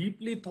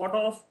 deeply thought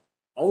of,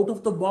 out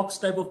of the box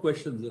type of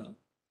questions.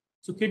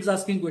 So kids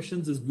asking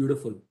questions is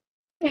beautiful.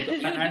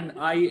 And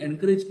I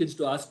encourage kids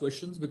to ask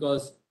questions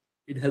because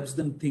it helps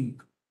them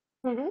think.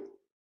 Mm-hmm.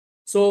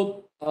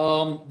 So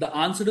the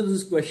answer to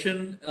this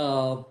question,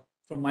 from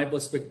my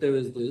perspective,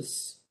 is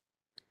this: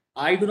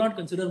 I do not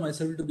consider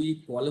myself to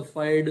be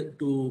qualified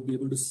to be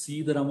able to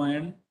see the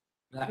Ramayana.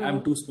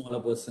 I'm too small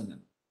a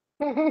person.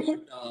 Mm-hmm.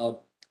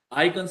 But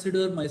I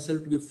consider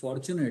myself to be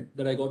fortunate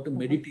that I got to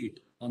meditate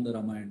on the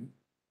Ramayana.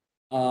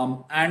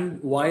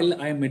 And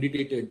while I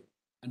meditated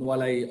and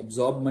while I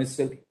absorbed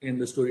myself in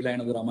the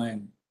storyline of the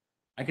Ramayana,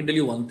 I can tell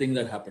you one thing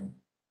that happened.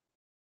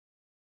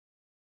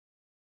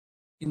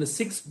 In the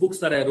 6 books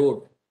that I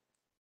wrote,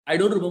 I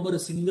don't remember a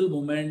single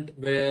moment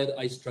where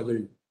I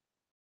struggled.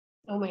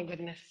 Oh my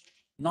goodness.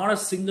 Not a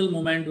single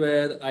moment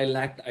where I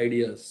lacked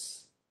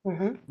ideas.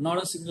 Mm-hmm.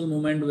 Not a single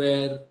moment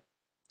where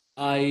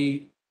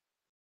I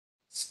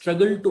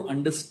struggled to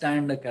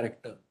understand a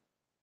character.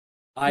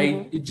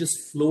 Mm-hmm. It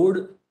just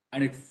flowed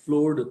and it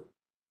flowed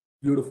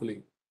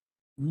beautifully.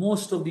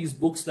 Most of these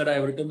books that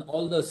I've written,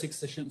 all the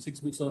 6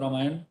 books of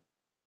Ramayana,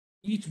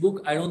 each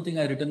book I don't think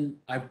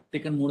I've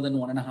taken more than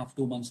 1.5,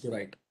 2 months to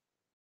write.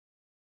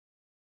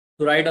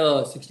 To write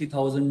a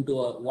 60,000 to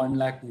a 1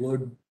 lakh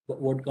word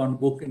count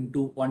book in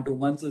 2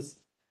 months is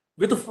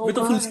Oh with a full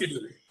God.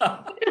 schedule.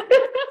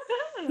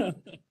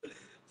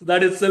 So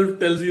that itself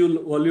tells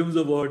you volumes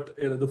about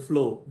the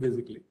flow,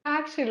 basically.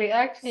 Actually,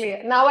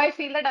 now I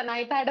feel that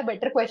Anahita had a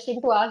better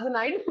question to ask than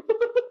I do.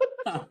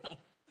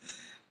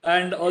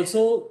 And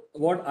also,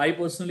 what I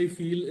personally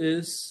feel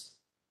is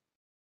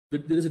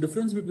that there is a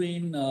difference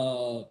between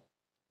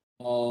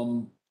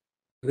um,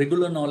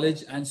 regular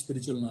knowledge and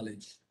spiritual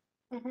knowledge.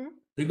 Mm-hmm.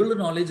 Regular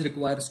knowledge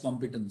requires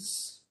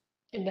competence,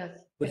 It does.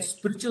 but Correct.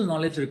 spiritual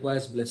knowledge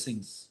requires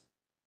blessings.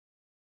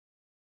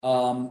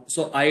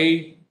 So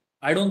I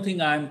don't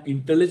think I'm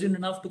intelligent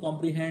enough to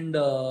comprehend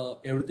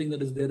everything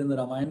that is there in the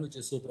Ramayana, which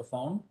is so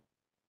profound.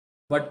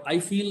 But I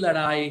feel that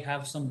I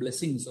have some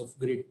blessings of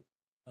great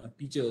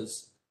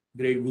teachers,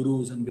 great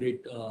gurus, and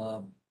great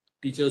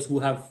teachers who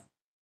have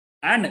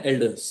and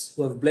elders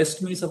who have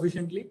blessed me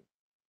sufficiently,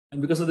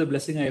 and because of the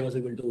blessing, I was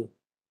able to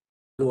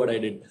do what I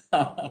did.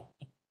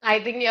 I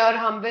think your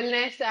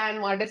humbleness and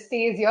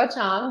modesty is your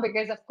charm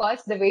because, of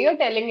course, the way you're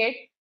telling it,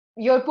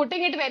 you're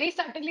putting it very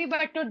subtly,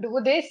 but to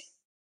do this,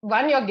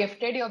 one, you're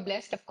gifted, you're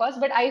blessed, of course.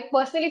 But I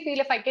personally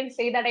feel if I can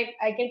say that,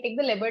 I can take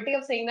the liberty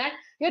of saying that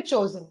you're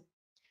chosen.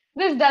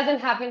 This doesn't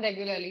happen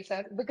regularly,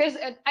 sir, because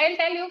I'll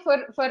tell you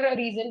for a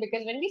reason.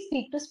 Because when we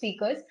speak to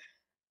speakers,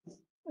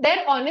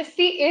 their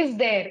honesty is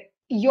there.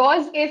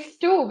 Yours is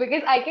too,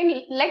 because I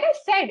can, like I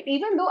said,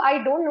 even though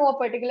I don't know a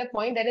particular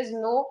point, there is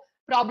no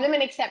problem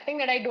in accepting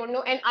that I don't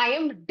know, and I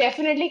am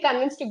definitely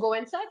convinced to go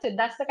and search it.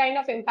 That's the kind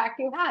of impact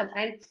you have,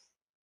 and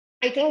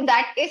I think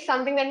that is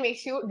something that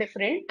makes you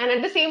different and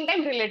at the same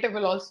time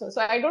relatable also.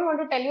 So I don't want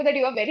to tell you that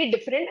you are very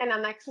different and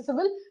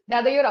inaccessible.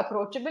 Rather, you're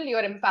approachable,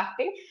 you're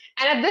impacting.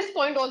 And at this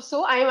point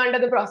also, I am under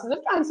the process of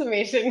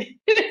transformation.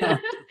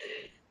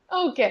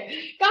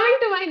 Okay, coming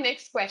to my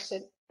next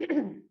question.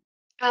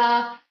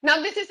 Now,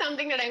 this is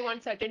something that I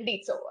want certain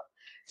deets over.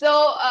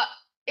 So,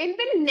 in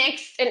the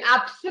next and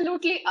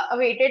absolutely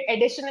awaited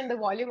edition in the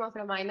volume of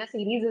Ramayana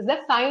series is the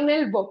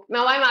final book.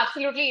 Now, I'm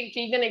absolutely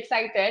intrigued and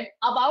excited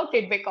about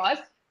it because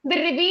the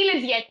reveal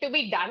is yet to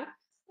be done.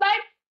 But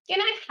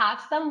can I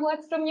have some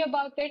words from you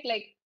about it?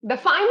 Like the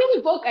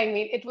final book, I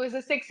mean, it was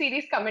a 6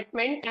 series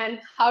commitment, and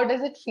how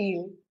does it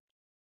feel?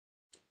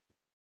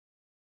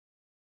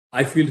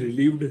 I feel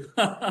relieved.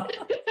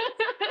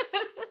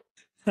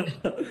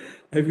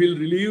 I feel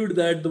relieved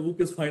that the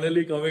book is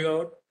finally coming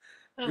out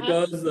Uh-huh.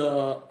 because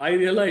I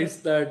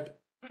realized that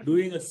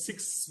doing a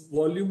 6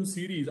 volume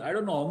series, I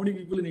don't know how many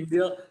people in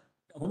India,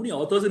 how many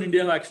authors in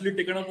India have actually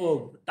taken up a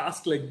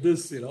task like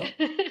this,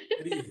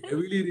 very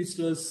heavily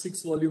researched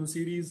 6 volume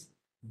series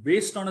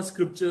based on a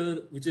scripture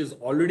which is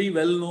already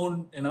well known,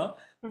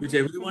 which Mhm,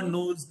 everyone mhm,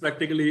 knows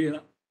practically,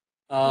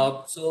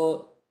 mhm.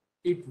 So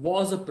it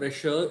was a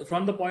pressure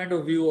from the point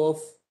of view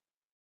of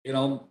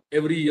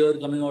every year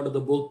coming out of the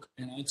book,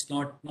 it's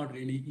not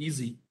really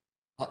easy,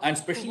 and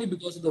especially Mhm.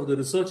 because of the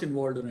research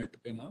involved in it.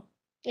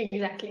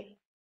 Exactly.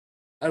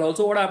 And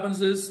also what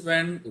happens is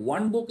when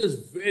one book is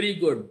very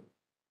good,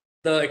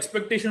 the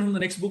expectation from the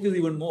next book is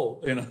even more.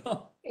 And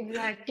the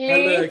Exactly.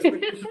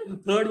 expectation from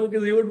the third book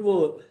is even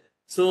more.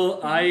 So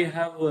I Mhm.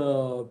 have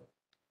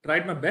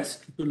tried my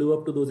best to live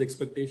up to those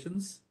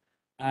expectations,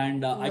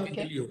 and I can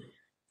tell Okay. you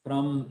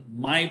from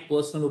my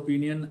personal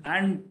opinion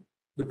and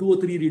the 2 or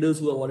 3 readers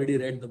who have already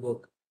read the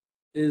book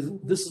is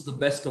Mhm. this is the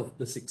best of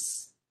the 6.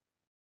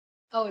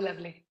 Oh,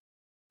 lovely.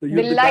 The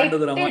Yuddha Kand of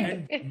the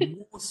Delighted. Ramayan,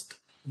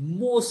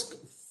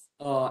 most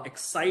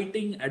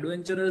exciting,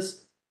 adventurous,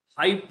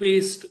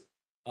 high-paced,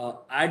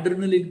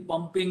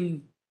 adrenaline-pumping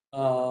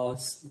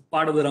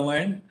part of the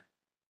Ramayan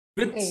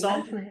with Hey, that's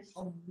some nice.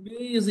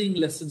 amazing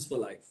lessons for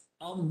life.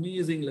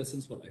 Amazing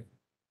lessons for life.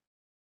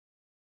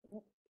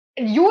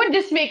 You were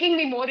just making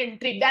me more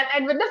intrigued.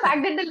 And with the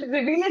fact that the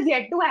reveal is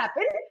yet to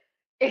happen,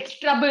 it's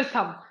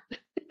troublesome.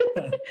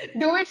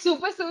 Do it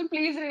super soon.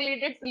 Please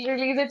release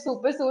it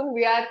super soon.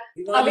 We are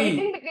Diwali,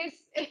 awaiting because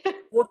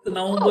 4th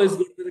November is oh,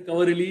 going to be the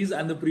cover release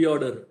and the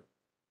pre-order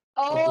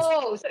of this.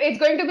 oh, so it's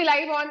going to be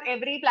live on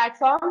every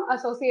platform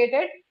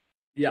associated.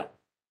 Yeah,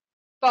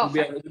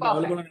 Perfect, it'll be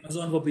available perfect. on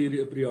Amazon for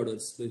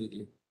pre-orders,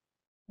 basically.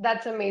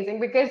 That's amazing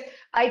because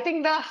I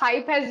think the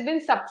hype has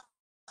been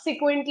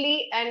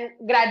subsequently and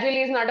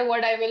gradually is not a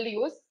word I will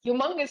use,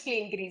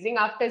 humongously increasing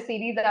after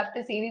series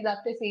after series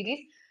after series.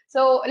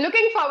 So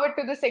looking forward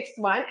to the sixth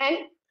one. And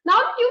now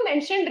that you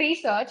mentioned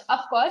research, of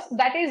course,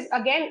 that is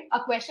again a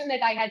question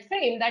that I had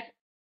framed that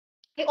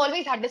I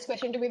always had this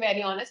question to be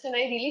very honest, and I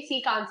really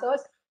seek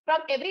answers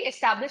from every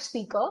established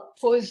speaker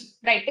whose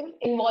writing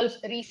involves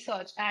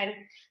research and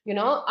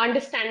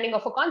understanding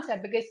of a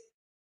concept because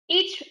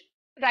each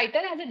writer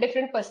has a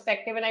different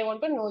perspective, and I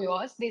want to know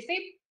yours. They say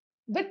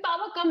with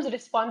power comes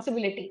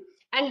responsibility,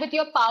 and with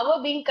your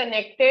power being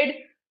connected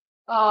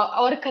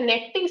or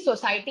connecting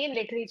society and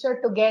literature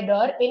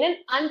together in an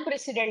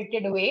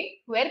unprecedented way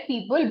where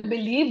people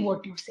believe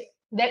what you say.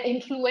 They're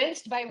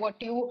influenced by what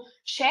you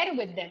share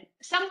with them.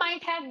 Some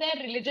might have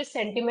their religious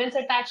sentiments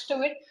attached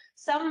to it,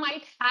 some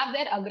might have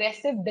their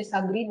aggressive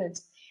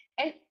disagreements.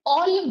 And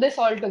all of this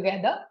all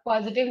together,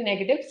 positive,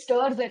 negative,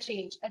 stirs a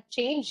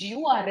change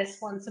you are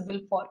responsible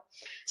for.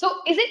 So,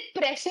 is it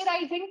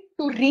pressurizing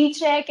to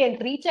recheck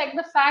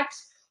the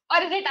facts,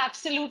 or is it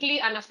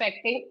absolutely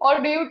unaffecting?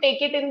 Or do you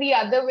take it in the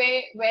other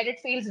way where it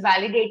feels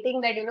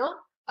validating that,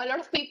 a lot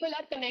of people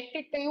are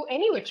connected to you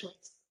any which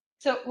ways?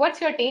 So,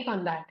 what's your take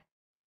on that?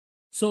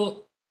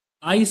 So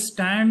I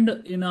stand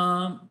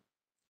on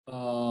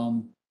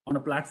a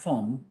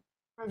platform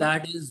Mhm,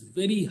 that is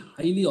very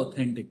highly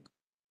authentic.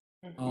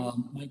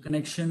 mhm, My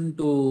connection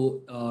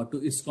to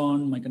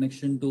ISKCON, my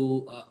connection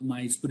to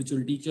my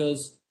spiritual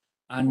teachers,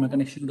 and my mhm,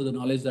 connection to the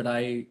knowledge that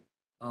I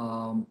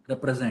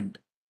represent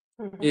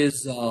mhm,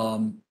 is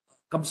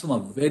comes from a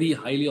very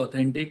highly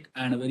authentic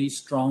and a very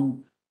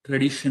strong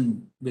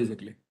tradition,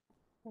 basically.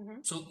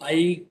 mhm, So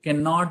I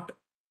cannot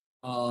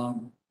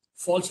um,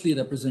 falsely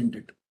represent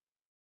it.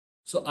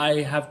 So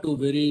I have to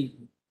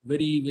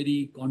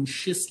very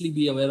consciously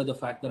be aware of the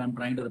fact that I'm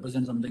trying to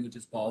represent something which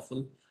is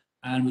powerful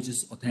and which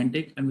is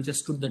authentic and which has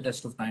stood the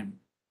test of time.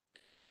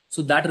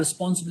 So that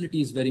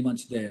responsibility is very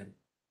much there.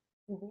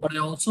 mhm, But I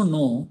also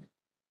know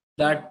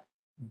that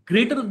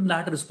greater than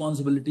that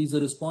responsibility is the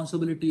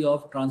responsibility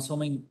of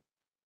transforming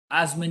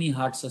as many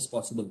hearts as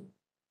possible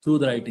through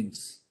the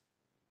writings.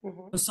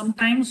 mhm, So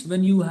sometimes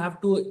when you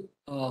have to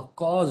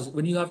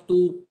when you have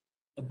to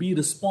be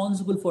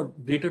responsible for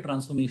greater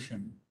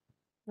transformation,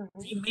 mhm,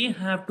 we may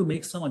have to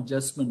make some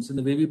adjustments in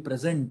the way we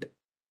present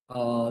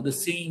the mhm,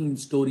 same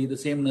story, the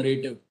same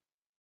narrative.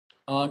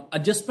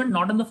 Adjustment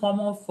not in the form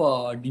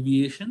of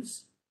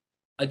deviations,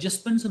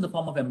 adjustments in the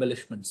form of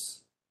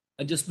embellishments,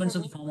 adjustments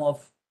in the mhm, form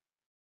of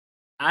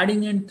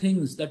adding in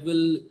things that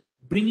will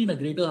bring in a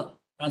greater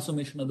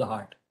transformation of the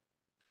heart.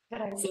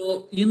 Right.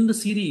 So in the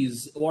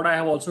series, what I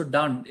have also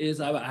done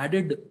is I've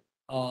added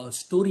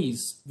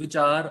stories which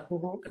are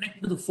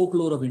connected to the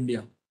folklore of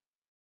India,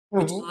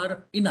 which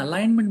are in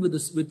alignment with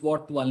this, with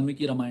what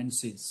Valmiki Ramayana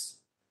says.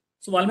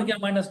 So Valmiki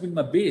Ramayana has been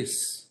my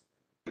base,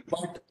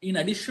 but in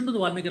addition to the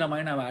Valmiki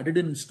Ramayana, I've added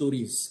in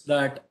stories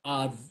that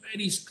are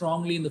very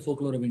strongly in the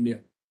folklore of India,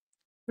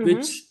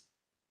 which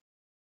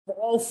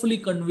powerfully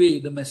convey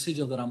the message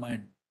of the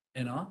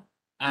Ramayana,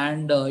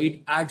 and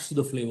it adds to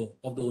the flavor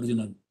of the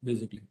original,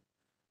 basically.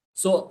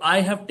 So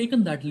I have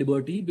taken that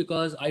liberty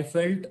because I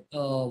felt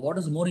what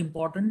is more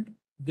important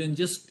than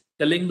just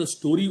telling the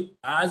story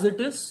as it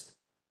is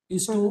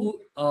to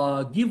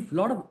give a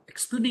lot of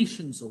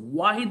explanations of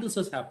why this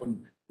has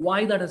happened,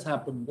 why that has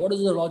happened, what is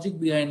the logic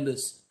behind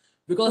this.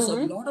 Because a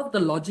lot of the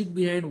logic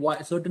behind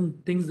why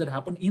certain things that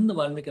happen in the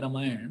Valmiki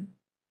Ramayana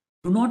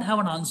do not have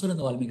an answer in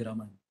the Valmiki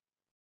Ramayana.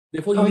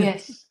 Therefore, you need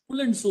to pull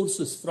in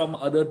sources from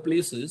other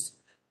places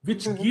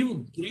which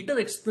give greater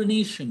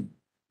explanation,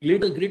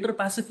 greater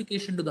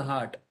pacification to the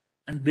heart,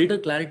 and greater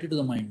clarity to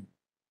the mind.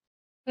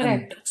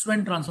 And that's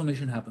when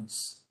transformation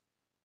happens.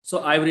 So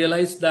I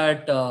realized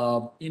that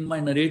in my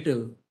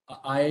narrative,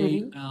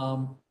 I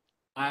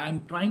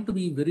am trying to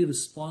be very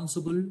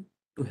responsible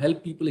to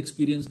help people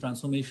experience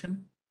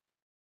transformation,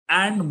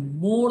 and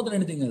more than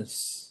anything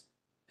else,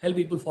 help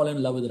people fall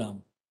in love with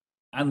Ram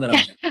and the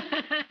Ramayana.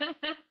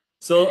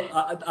 So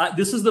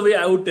this is the way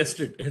I would test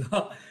it.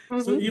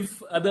 So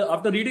if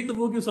after reading the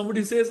book, if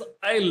somebody says,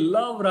 "I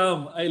love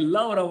Ram, I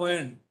love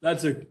Ramayan,"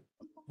 that's it.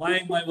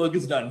 My work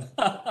is done.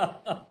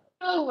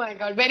 Oh my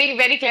God, very,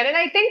 very clear. And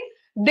I think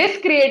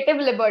this creative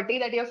liberty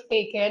that you've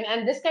taken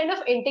and this kind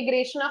of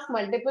integration of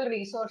multiple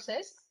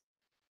resources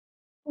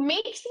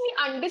makes me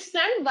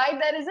understand why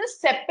there is a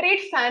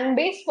separate fan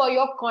base for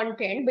your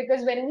content.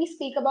 Because when we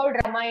speak about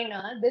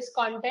Ramayana, this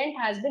content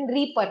has been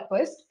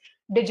repurposed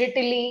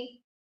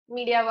digitally,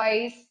 media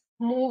wise,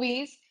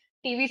 movies,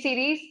 TV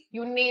series,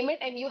 you name it,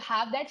 and you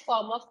have that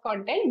form of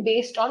content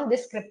based on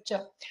this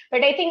scripture.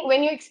 But I think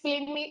when you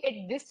explain me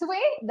it this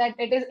way, that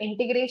it is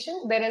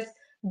integration, there is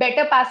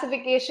better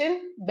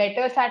pacification,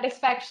 better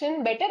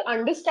satisfaction, better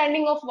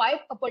understanding of why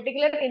a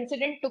particular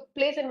incident took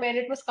place and where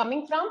it was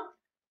coming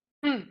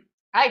from.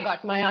 I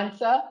got my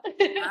answer.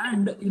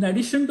 And in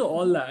addition to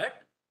all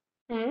that,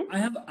 I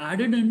have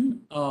added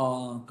in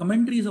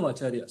commentaries of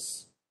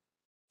acharyas.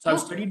 So I've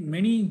studied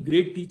many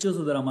great teachers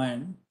of the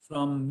Ramayan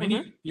from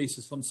many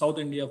places, from South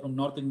India, from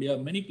North India,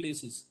 many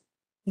places,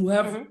 who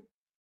have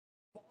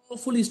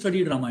powerfully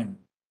studied Ramayana.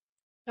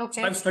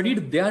 So I've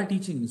studied their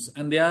teachings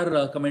and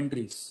their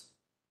commentaries.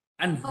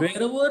 And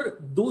wherever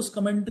those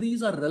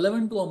commentaries are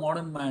relevant to a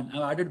modern man,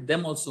 I've added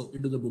them also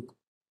into the book.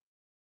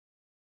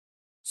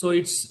 So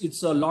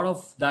it's a lot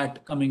of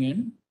that coming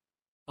in.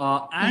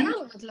 And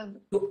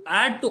to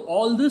add to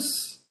all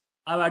this,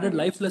 I've added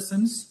life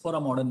lessons for a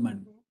modern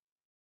man.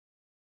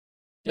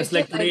 Just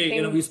like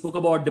today, we spoke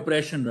about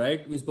depression,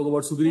 right? We spoke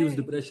about Sugriva's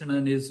depression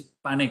and his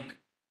panic.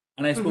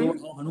 And I spoke about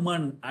how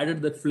Hanuman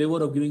added that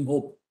flavor of giving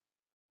hope.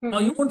 Now,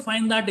 you won't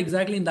find that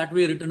exactly in that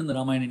way written in the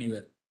Ramayana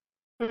anywhere.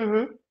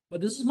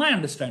 But this is my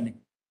understanding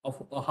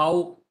of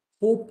how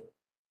hope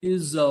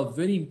is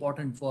very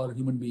important for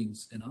human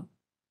beings.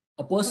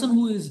 A person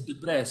who is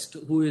depressed,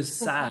 who is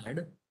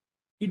sad,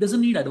 he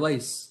doesn't need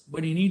advice,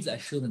 but he needs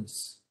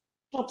assurance.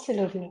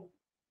 Absolutely.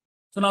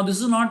 So now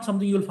this is not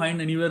something you'll find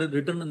anywhere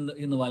written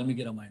in the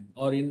Valmiki Ramayana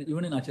or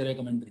even in Acharya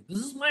commentary. This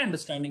is my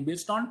understanding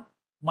based on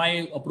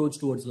my approach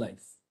towards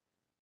life.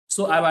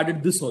 So I've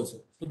added this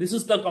also. So this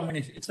is the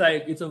combination. It's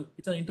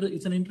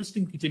an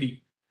interesting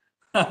khichdi.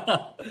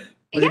 I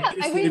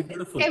mean,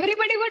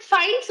 everybody would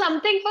find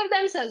something for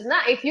themselves.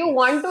 If you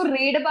want to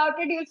read about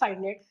it, you'll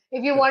find it.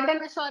 If you want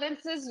an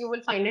assurances, you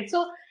will find it.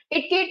 So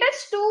it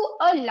caters to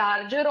a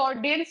larger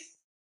audience,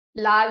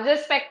 larger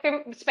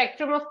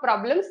spectrum of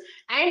problems,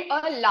 and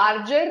a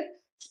larger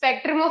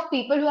spectrum of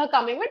people who are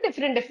coming with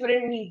different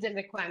needs and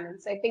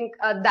requirements. I think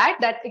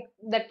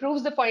that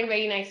proves the point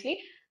very nicely.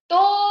 So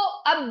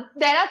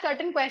there are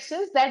certain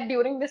questions that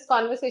during this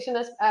conversation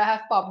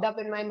have popped up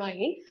in my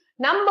mind.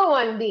 Number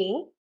one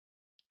being,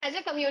 as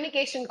a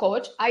communication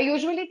coach, I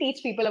usually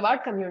teach people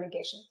about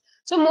communication.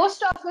 So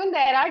most often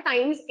there are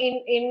times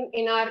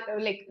in our,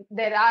 like,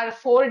 there are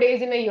 4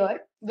 days in a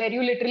year where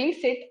you literally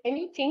sit and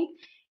you think,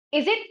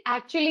 is it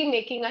actually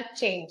making a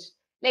change?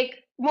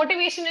 Like,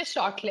 motivation is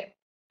short-lived.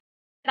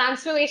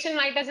 Transformation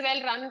might as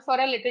well run for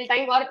a little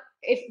time. Or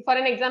if, for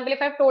an example,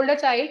 if I've told a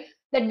child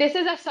that this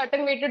is a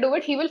certain way to do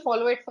it, he will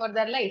follow it for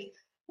their life.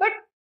 But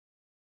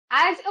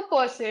as a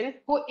person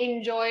who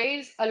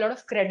enjoys a lot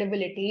of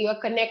credibility,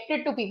 you're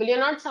connected to people. You're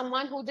not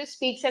someone who just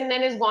speaks and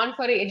then is gone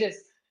for ages.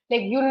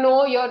 Like, you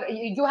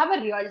have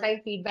a real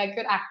time feedback.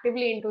 You're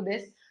actively into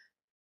this.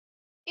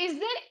 Is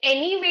there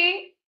any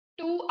way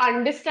to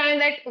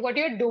understand that what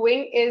you're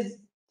doing is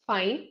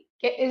fine?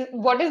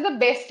 What is the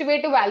best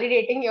way to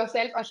validating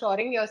yourself,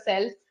 assuring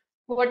yourself?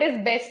 What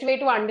is best way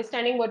to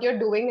understanding what you're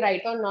doing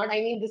right or not?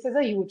 I mean, this is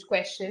a huge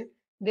question.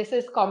 This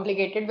is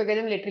complicated because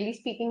I'm literally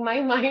speaking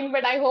my mind,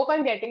 but I hope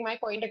I'm getting my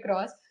point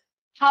across.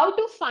 How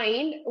to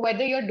find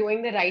whether you're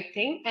doing the right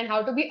thing and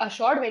how to be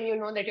assured when you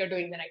know that you're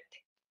doing the right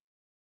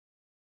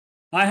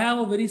I have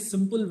a very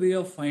simple way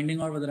of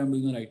finding out whether I'm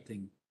doing the right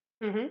thing.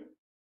 thing.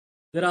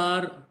 There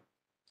are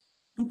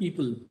two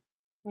people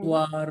who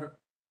Mm-hmm. are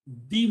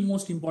the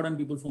most important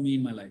people for me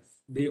in my life.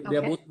 They are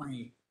Okay. both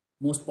my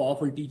most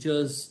powerful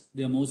teachers.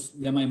 They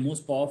are my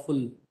most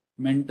powerful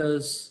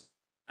mentors,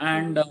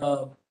 and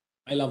Mm-hmm.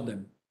 I love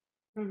them.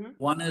 Mm-hmm.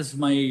 One is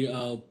my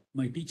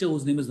teacher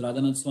whose name is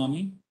Radhanath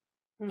Swami,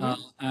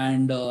 Mm-hmm.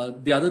 and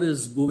the other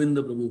is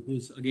Govinda Prabhu,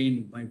 who's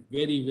again my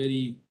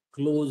very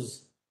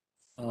close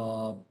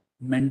uh,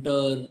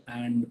 mentor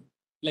and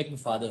like my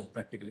father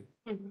practically.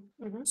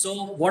 Mm-hmm. Mm-hmm. So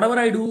whatever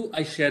I do,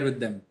 I share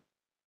with them,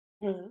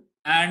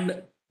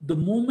 and the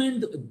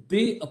moment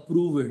they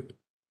approve it,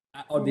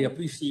 or they Mm-hmm.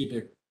 appreciate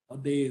it, or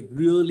they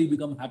really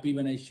become happy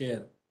when I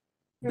share,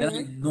 then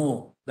I Mm-hmm.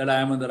 know that I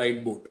am on the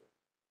right boat.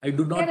 I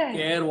do not Correct.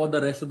 care what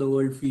the rest of the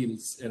world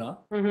feels, you know.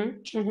 Mm-hmm.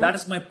 Mm-hmm. That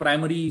is my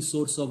primary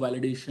source of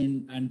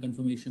validation and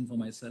confirmation for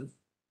myself.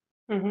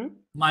 Mm-hmm.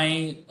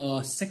 My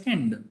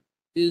second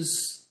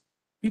is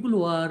people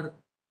who are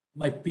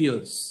my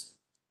peers.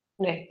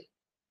 Right.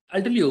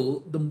 I'll tell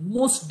you, the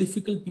most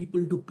difficult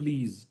people to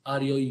please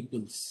are your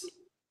equals,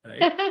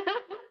 right?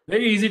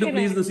 Very easy to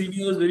please the Correct.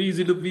 seniors, very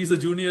easy to please the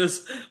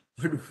juniors,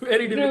 but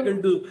very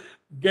difficult True. to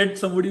get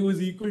somebody who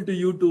is equal to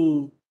you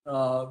to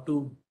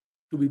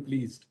be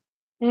pleased.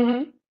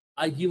 Mm-hmm.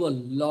 I give a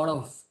lot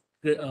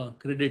of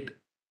credit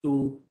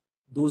to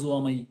those who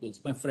are my equals,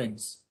 my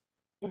friends,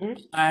 Mm-hmm.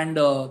 and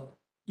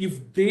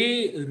if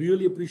they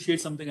really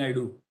appreciate something I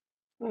do,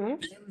 Mm-hmm.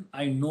 then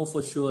I know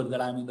for sure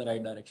that I'm in the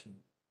right direction.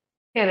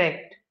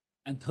 Correct.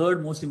 And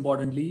third, most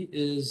importantly,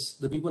 is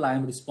the people I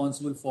am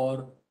responsible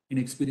for in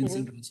Mm-hmm.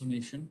 experiencing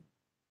transformation.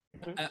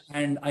 Mm-hmm.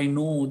 And I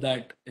know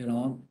that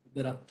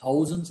there are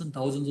thousands and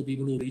thousands of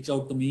people who reach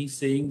out to me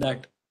saying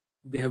that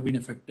they have been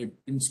affected,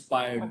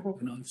 inspired,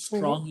 Mm-hmm.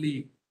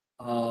 strongly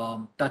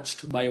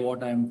touched by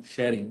what I'm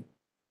sharing.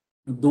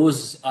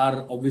 Those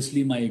are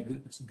obviously my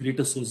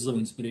greatest sources of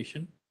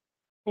inspiration.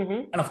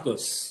 Mm-hmm. And of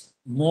course,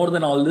 more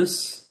than all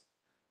this,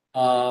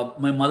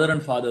 my mother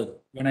and father,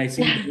 when I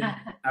see them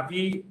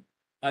happy,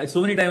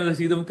 so many times I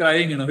see them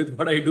crying, with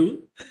what I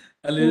do,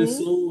 and it is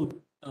Mm-hmm. so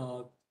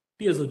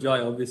tears of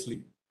joy,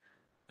 obviously.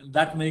 And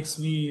that makes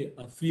me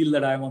feel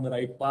that I'm on the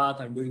right path,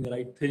 I'm doing the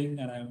right thing,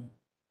 and I'm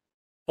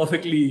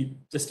perfectly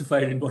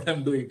justified in what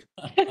I'm doing.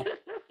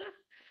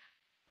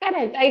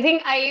 Correct. I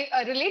think I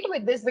relate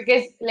with this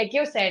because, like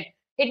you said,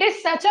 it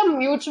is such a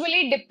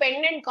mutually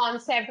dependent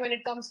concept when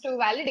it comes to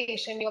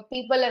validation. Your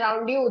people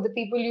around you, the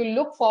people you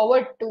look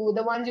forward to,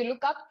 the ones you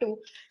look up to,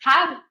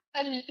 have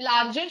a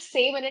larger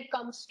say when it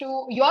comes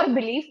to your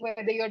belief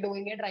whether you're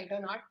doing it right or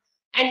not.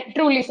 And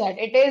truly said,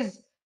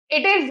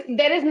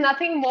 there is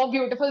nothing more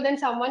beautiful than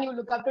someone you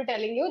look up to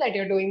telling you that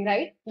you're doing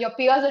right. Your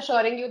peers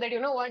assuring you that, you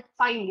know what,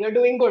 fine, you're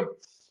doing good.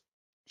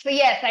 So,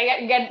 yes,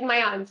 I get my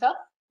answer.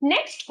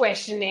 Next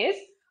question is,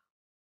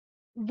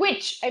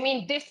 I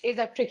mean, this is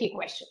a tricky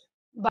question,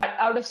 but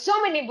out of so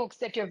many books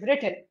that you've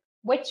written,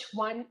 which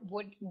one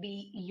would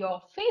be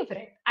your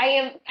favorite?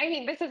 I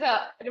mean, this is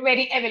a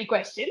very evil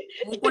question.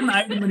 Open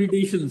eyed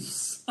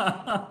meditations.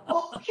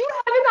 Oh, you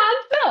have an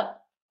answer.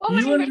 Oh my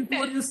Even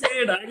before goodness. you say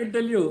it, I can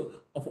tell you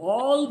of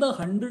all the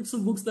hundreds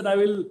of books that I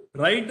will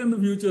write in the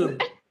future,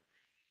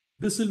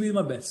 this will be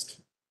my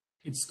best.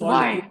 It's called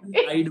Why?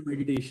 Open Eyed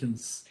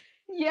Meditations.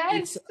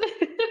 Yes. It's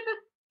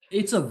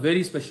it's a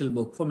very special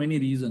book for many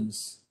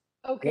reasons.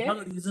 One of Okay.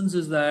 the reasons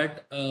is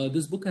that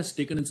this book has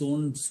taken its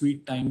own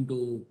sweet time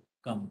to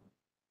come.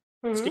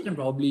 It's Hmm. taken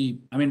probably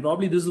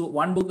this is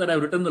one book that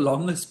I've written the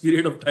longest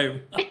period of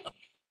time.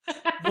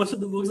 Most of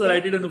the books I Okay.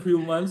 write it in a few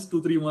months,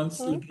 2, 3 months,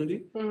 Hmm. literally.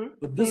 Hmm.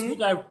 But this Hmm.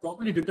 book I've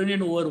probably written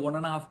in over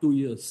 1.5, 2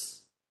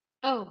 years.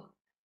 Oh.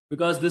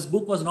 Because this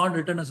book was not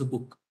written as a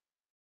book.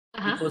 It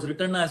Uh-huh. was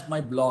written as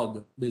my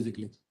blog,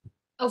 basically.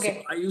 So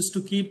Okay. I used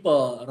to keep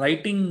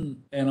writing,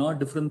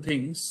 different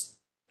things.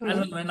 As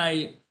Hmm. and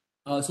when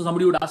so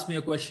somebody would ask me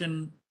a question,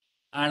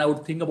 and I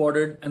would think about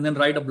it, and then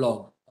write a blog,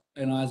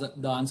 as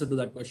the answer to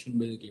that question,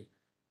 basically.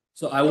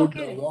 So I would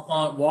Okay.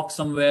 walk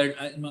somewhere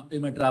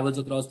in my travels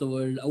across the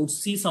world. I would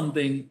see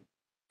something,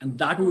 and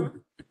that would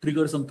Hmm.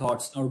 trigger some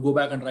thoughts. I would go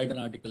back and write an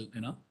article.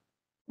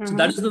 So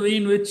that is Hmm. the way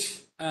in which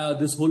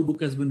this whole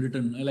book has been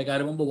written. Like I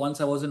remember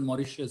once I was in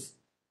Mauritius,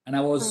 and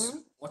I was Hmm.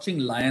 watching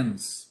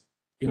lions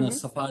in a Hmm.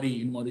 safari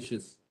in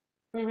Mauritius.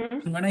 Hmm.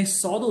 And when I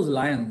saw those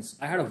lions,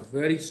 I had a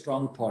very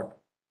strong thought.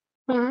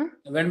 Hmm.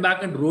 I went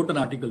back and wrote an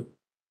article.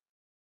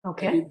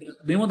 Okay. The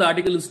name of the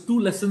article is Two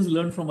Lessons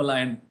Learned from a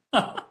Lion.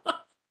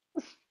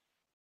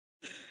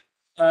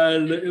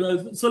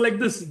 And so like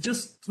this,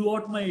 just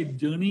throughout my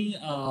journey,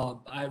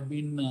 I've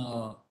been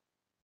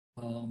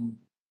um,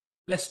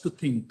 blessed to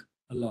think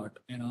a lot,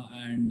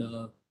 and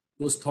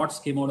those thoughts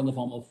came out in the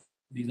form of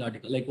these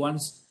articles. Like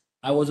once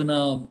I was in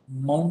a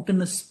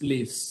mountainous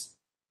place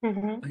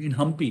Hmm. in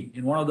Hampi,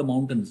 in one of the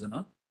mountains,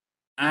 and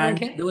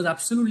Okay. there was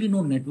absolutely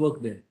no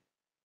network there.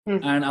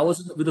 And I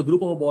was with a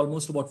group of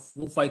almost about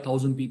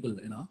 5,000 people,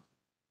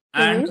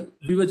 and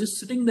we were just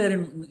sitting there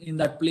in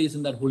that place,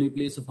 in that holy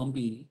place of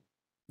Hampi,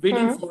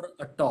 waiting for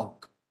a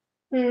talk.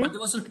 But there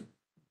was a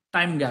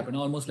time gap,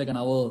 almost like an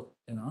hour,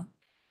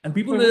 and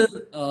people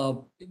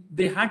were,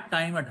 they had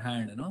time at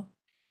hand,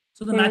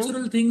 So the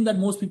natural thing that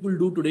most people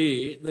do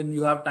today when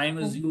you have time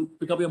is you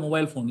pick up your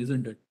mobile phone,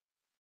 isn't it?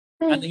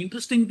 And the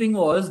interesting thing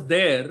was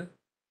there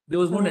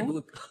was no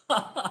network.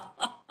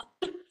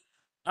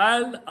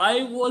 And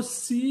I was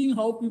seeing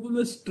how people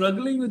were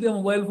struggling with their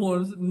mobile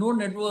phones, no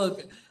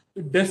network,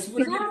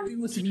 desperately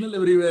getting a signal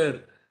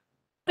everywhere.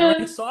 And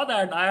when I saw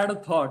that, I had a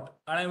thought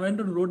and I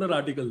went and wrote an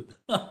article.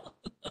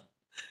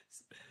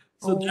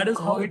 So that is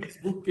how this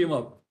book came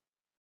up.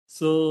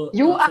 So,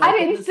 You so I are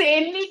published.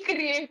 insanely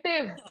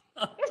creative.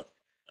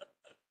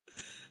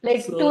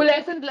 Like So- 2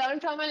 lessons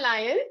learned from a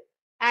lion.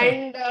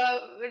 And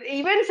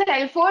even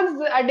cell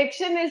phones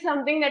addiction is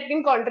something that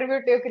can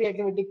contribute to your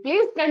creativity.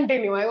 Please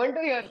continue. I want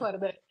to hear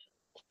further.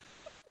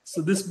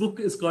 So this book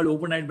is called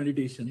Overnight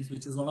Meditations,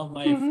 which is one of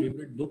my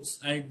favorite books.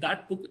 And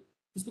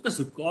this book has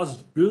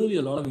caused really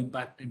a lot of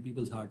impact in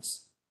people's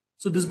hearts.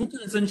 So this book is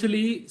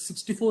essentially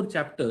 64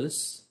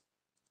 chapters.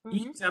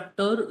 Each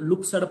chapter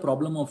looks at a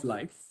problem of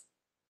life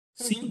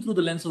seen through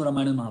the lens of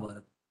Ramayana and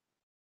Mahabharata.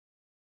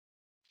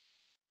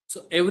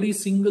 So every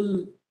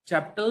single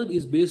chapter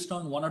is based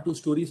on one or two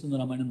stories from the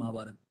Ramayana and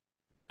Mahabharata,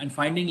 and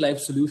finding life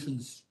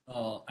solutions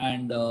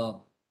and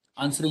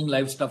answering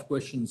life's tough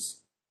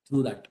questions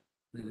through that,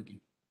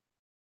 basically.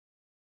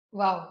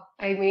 Wow.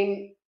 I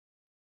mean,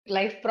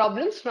 life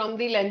problems from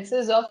the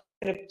lenses of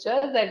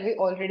scriptures that we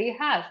already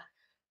have.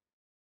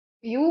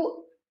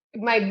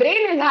 My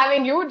brain is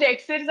having huge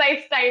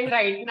exercise time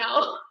right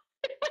now.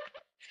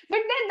 But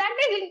then that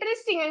is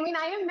interesting. I mean,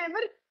 I have never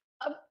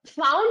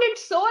found it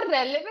so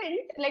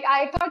relevant. Like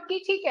I thought कि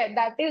ठीक है,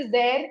 that is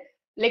there.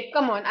 Like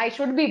come on, I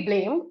should be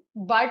blamed.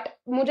 But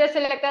मुझे ऐसा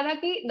लगता था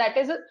कि that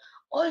is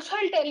also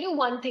I'll tell you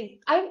one thing.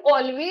 I've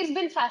always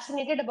been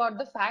fascinated about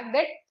the fact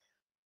that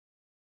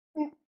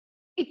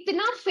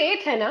इतना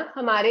faith है ना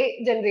हमारे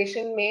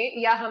जनरेशन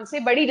में या हमसे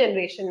बड़ी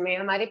जनरेशन में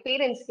हमारे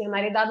पेरेंट्स के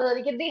हमारे दादा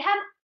दादी के they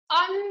have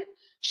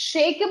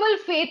unshakable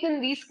faith in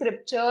these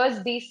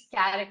scriptures, these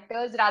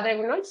characters. Rather, I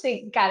will not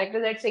say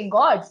characters, I'd say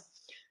gods.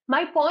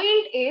 My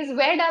point is,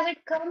 where does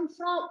it come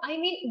from? I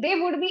mean, they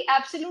would be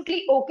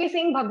absolutely okay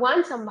saying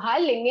भगवान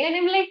संभाल लेंगे, and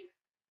I'm like,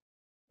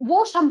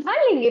 वो संभाल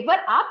लेंगे, पर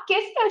आप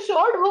कैसे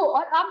assured हो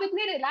और आप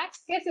इतने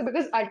relaxed कैसे?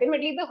 Because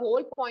ultimately the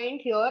whole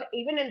point here,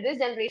 even in this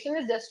generation,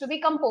 is just to be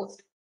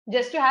composed,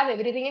 just to have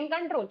everything in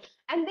control,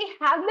 and they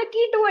have the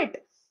key to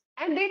it.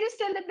 And they just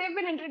tell that they've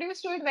been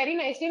introduced to it very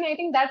nicely, and I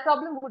think that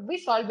problem would be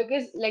solved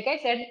because, like I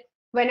said,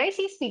 when I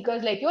see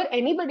speakers like you or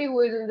anybody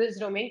who is in this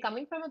domain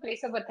coming from a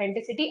place of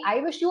authenticity, I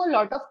wish you a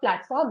lot of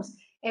platforms.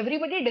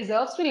 Everybody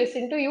deserves to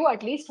listen to you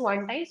at least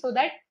one time so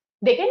that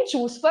they can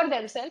choose for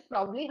themselves.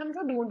 Probably हम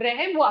जो ढूंढ रहे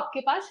हैं वो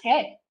आपके पास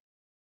है.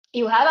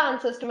 You have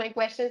answers to my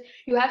questions.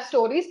 You have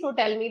stories to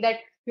tell me that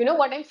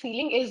what I'm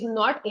feeling is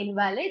not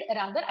invalid.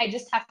 Rather, I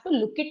just have to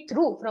look it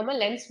through from a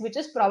lens which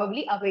is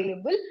probably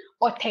available,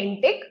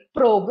 authentic,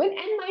 proven,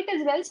 and might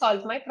as well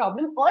solve my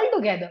problem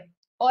altogether.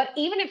 Or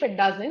even if it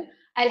doesn't,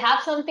 I'll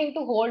have something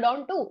to hold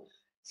on to.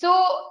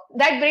 So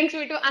that brings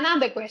me to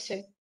another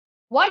question.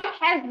 What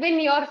has been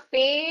your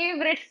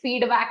favorite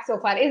feedback so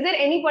far? Is there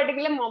any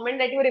particular moment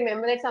that you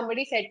remember that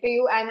somebody said to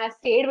you and has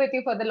stayed with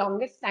you for the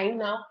longest time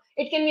now?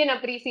 It can be an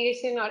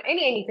appreciation or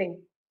anything.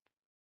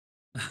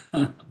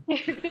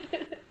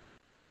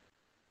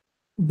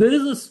 There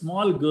is a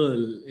small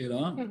girl,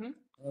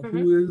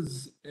 who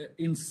is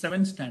in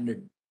 7th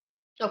standard.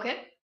 Okay.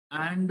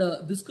 And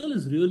this girl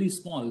is really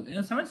small.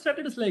 7th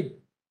standard is like,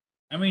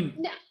 I mean,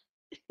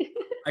 Yeah.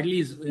 at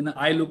least when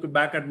I look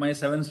back at my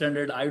 7th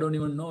standard, I don't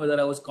even know whether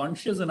I was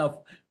conscious enough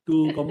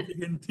to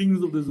comprehend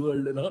things of this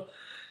world,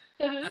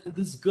 And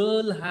this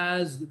girl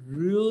has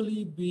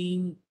really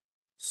been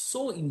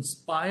so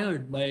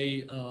inspired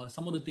by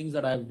some of the things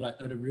that I've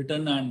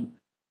written and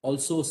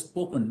also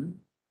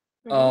spoken.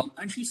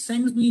 And she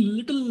sends me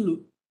little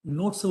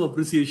notes of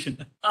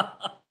appreciation.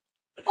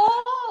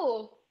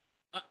 Oh.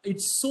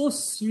 It's so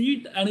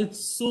sweet and it's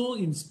so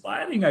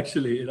inspiring,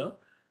 actually,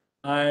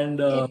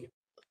 And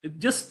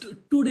just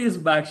 2 days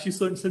back, she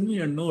sent me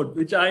a note,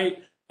 which I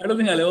don't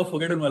think I'll ever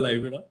forget in my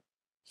life,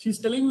 She's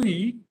telling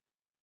me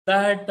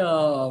that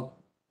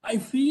I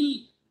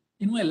feel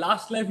in my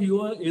last life you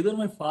are either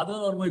my father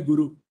or my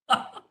guru.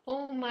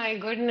 Oh my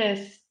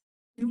goodness.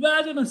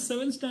 Imagine a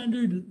 7th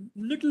standard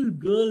little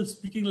girl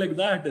speaking like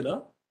that,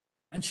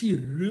 And she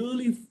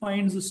really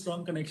finds a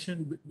strong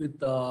connection with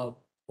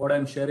what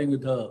I'm sharing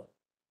with her.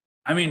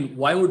 I mean,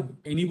 why would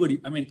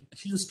anybody? I mean,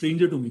 she's a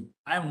stranger to me.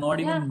 I have not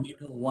even met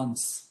her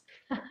once,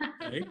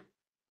 right?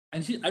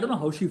 And I don't know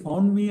how she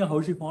found me,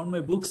 how she found my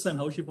books, and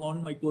how she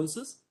found my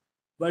courses,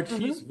 but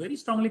she's very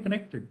strongly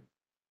connected.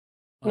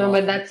 No,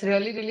 but that's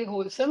really, really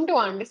wholesome to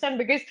understand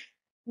because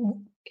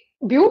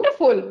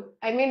beautiful.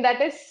 I mean,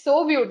 that is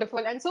so beautiful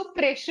and so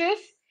precious.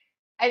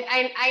 And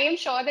I am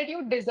sure that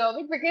you deserve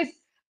it because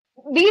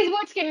these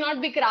words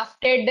cannot be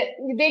crafted.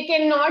 They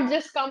cannot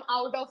just come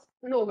out of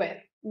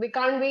nowhere. They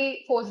can't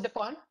be forced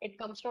upon. It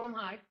comes from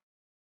heart.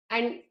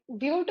 And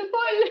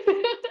beautiful.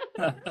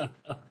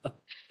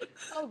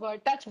 Oh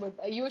God, touch wood.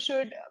 You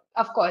should,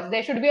 of course,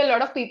 there should be a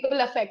lot of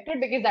people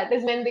affected because that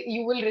is when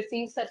you will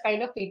receive such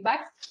kind of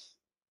feedback.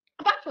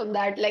 Apart from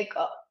that, like,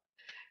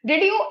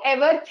 did you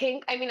ever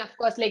think, I mean, of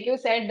course, like you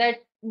said,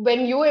 that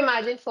when you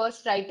imagined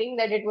first writing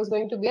that it was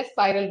going to be a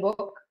spiral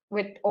book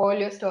with all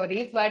your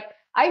stories, but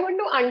I want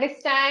to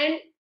understand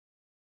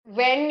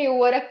when you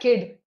were a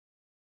kid,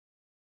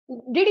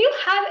 did you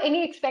have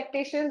any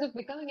expectations of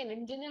becoming an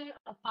engineer,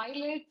 a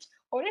pilot,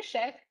 or a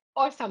chef,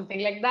 or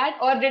something like that?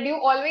 Or did you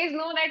always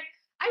know that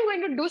I'm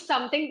going to do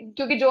something?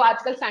 क्योंकि जो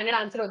आजकल standard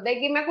answer होता है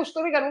कि मैं कुछ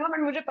तो भी करूंगा, but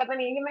मुझे पता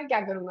नहीं है कि मैं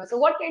क्या करूंगा. So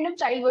what kind of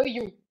child were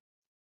you?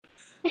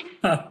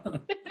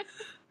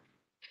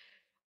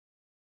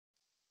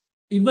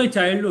 In my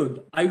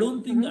childhood, I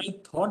don't think Mhm. I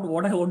thought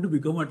what I want to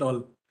become at all.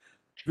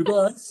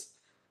 Because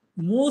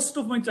most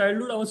of my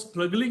childhood, I was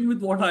struggling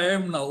with what I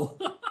am now.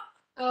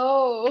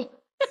 Oh.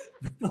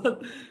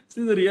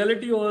 See, the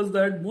reality was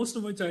that most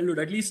of my childhood,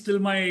 at least till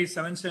my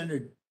seventh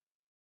standard,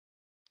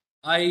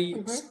 I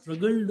Mhm.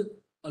 struggled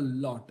a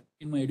lot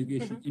in my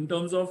education Mhm. in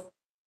terms of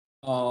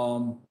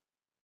um,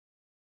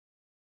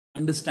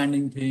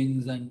 understanding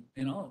things, and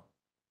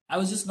I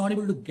was just not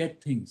able to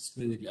get things.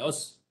 Basically, I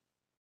was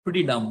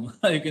pretty dumb.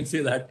 You can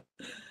say that.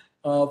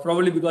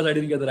 Probably because I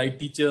didn't get the right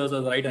teachers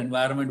or the right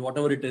environment,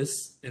 whatever it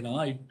is.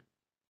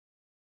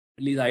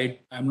 At least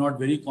I'm not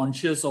very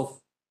conscious of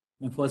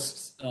my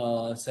first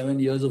 7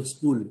 years of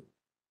school.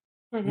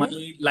 My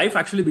Mhm. life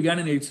actually began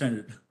in eighth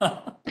standard.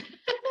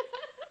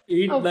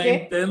 Eighth, ninth,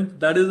 Okay. 10th,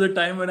 that is the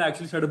time when I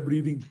actually started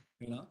breathing.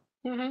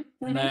 Mhm.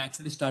 And I Mhm.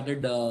 actually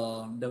started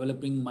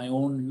developing my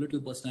own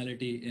little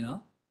personality.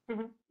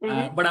 Mhm.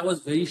 Mhm. But I was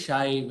very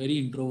shy, very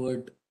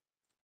introvert,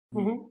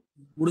 Mhm.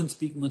 wouldn't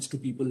speak much to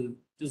people,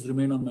 just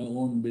remained on my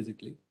own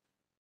basically.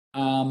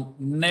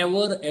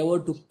 Never ever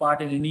took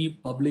part in any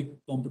public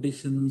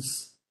competitions,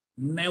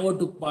 never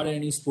took part in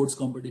any sports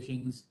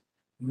competitions,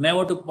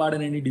 never took part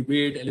in any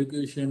debate,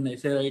 elocution,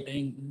 essay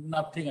writing,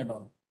 nothing at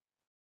all.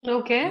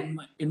 Okay.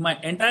 In my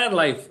entire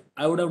life,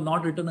 I would have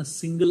not written a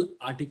single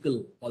article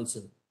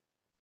also.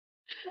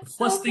 The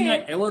first thing I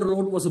Okay. ever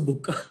wrote was a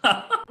book.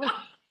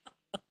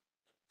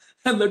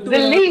 And that too The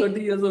when I was leap.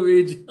 30 years of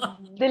age.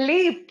 The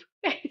leap.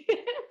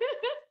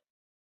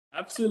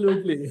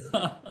 Absolutely.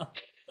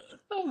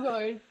 Oh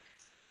God.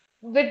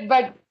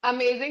 But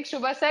amazing,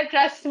 Shubha sir.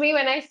 Trust me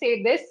when I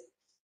say this.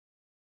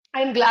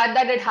 I'm glad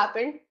that it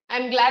happened.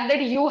 I'm glad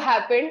that you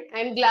happened.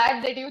 I'm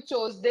glad that you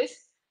chose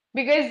this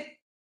because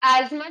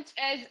as much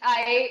as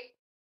I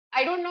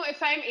don't know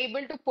if I'm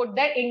able to put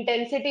that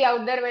intensity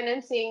out there when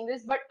I'm saying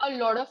this, but a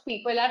lot of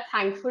people are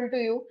thankful to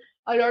you.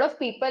 A lot of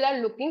people are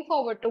looking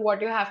forward to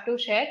what you have to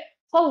share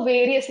for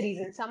various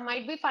reasons. Some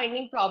might be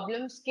finding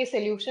problems, ke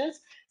solutions.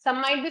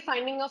 Some might be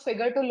finding a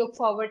figure to look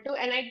forward to.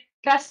 And I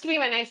trust me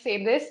when I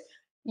say this,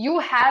 you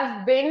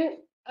have been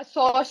a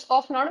source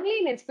of not only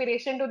an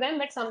inspiration to them,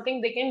 but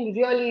something they can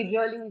really,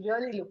 really,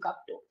 really look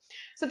up to.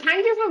 So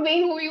thank you for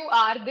being who you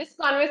are. This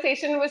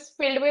conversation was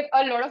filled with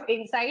a lot of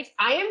insights.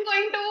 I am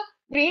going to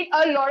read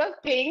a lot of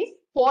things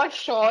for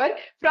sure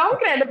from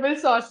credible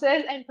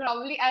sources, and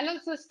probably I'll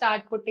also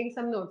start putting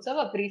some notes of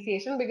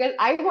appreciation because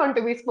I want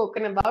to be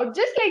spoken about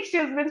just like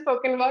she's been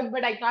spoken about,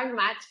 but I can't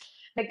match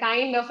the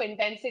kind of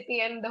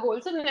intensity and the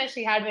wholesomeness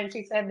she had when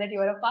she said that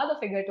you're a father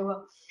figure to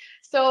her.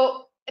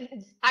 So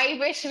I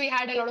wish we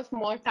had a lot of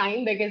more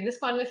time because this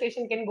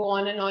conversation can go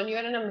on and on. You're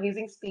an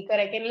amazing speaker.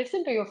 I can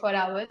listen to you for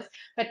hours.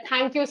 But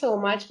thank you so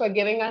much for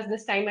giving us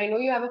this time. I know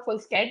you have a full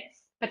schedule,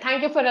 but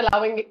thank you for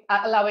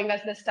allowing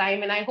us this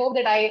time. And I hope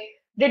that I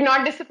did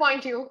not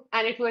disappoint you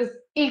and it was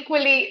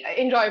equally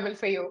enjoyable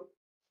for you.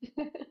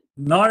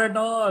 Not at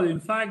all. In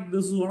fact,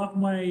 this is one of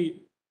my.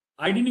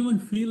 I didn't even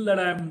feel that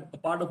I'm a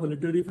part of a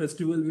literary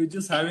festival. We're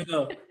just having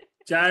a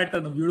chat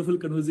and a beautiful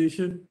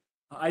conversation.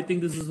 I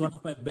think this is one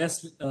of my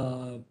best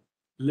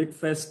lit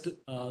fest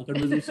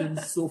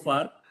conversations so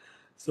far.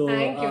 So,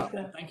 Thank you,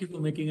 sir. thank you for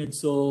making it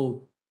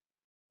so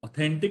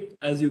authentic,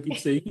 as you keep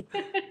saying,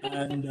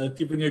 and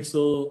keeping it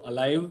so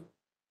alive.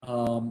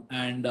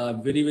 And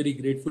very, very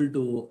grateful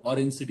to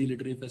Orange City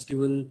Literary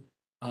Festival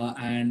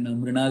and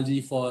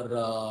Mrinalji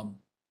for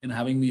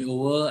having me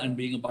over and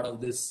being a part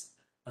of this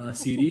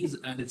series.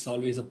 And it's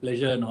always a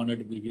pleasure and honor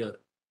to be here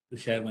to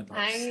share my thoughts.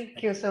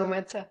 Thank you so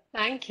much, sir.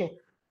 Thank you.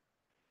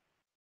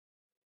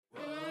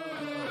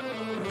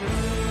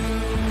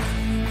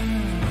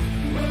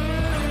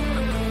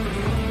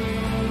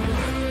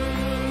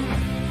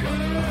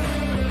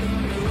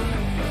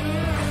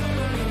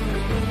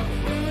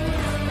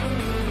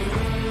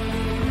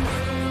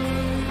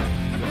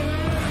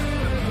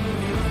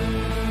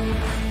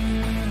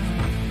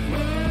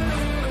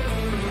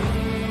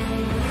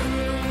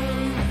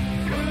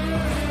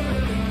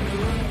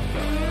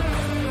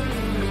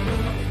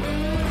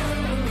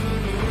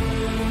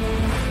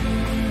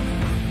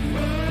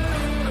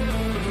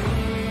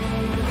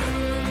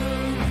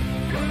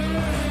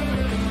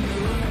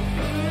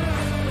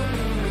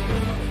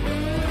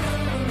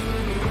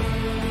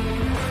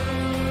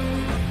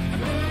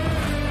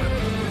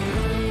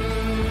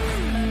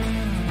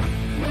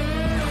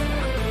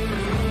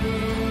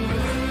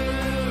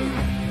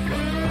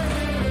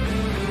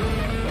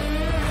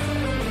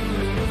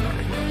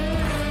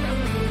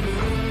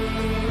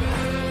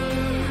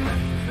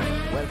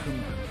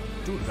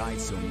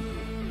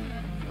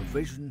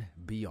 vision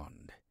beyond.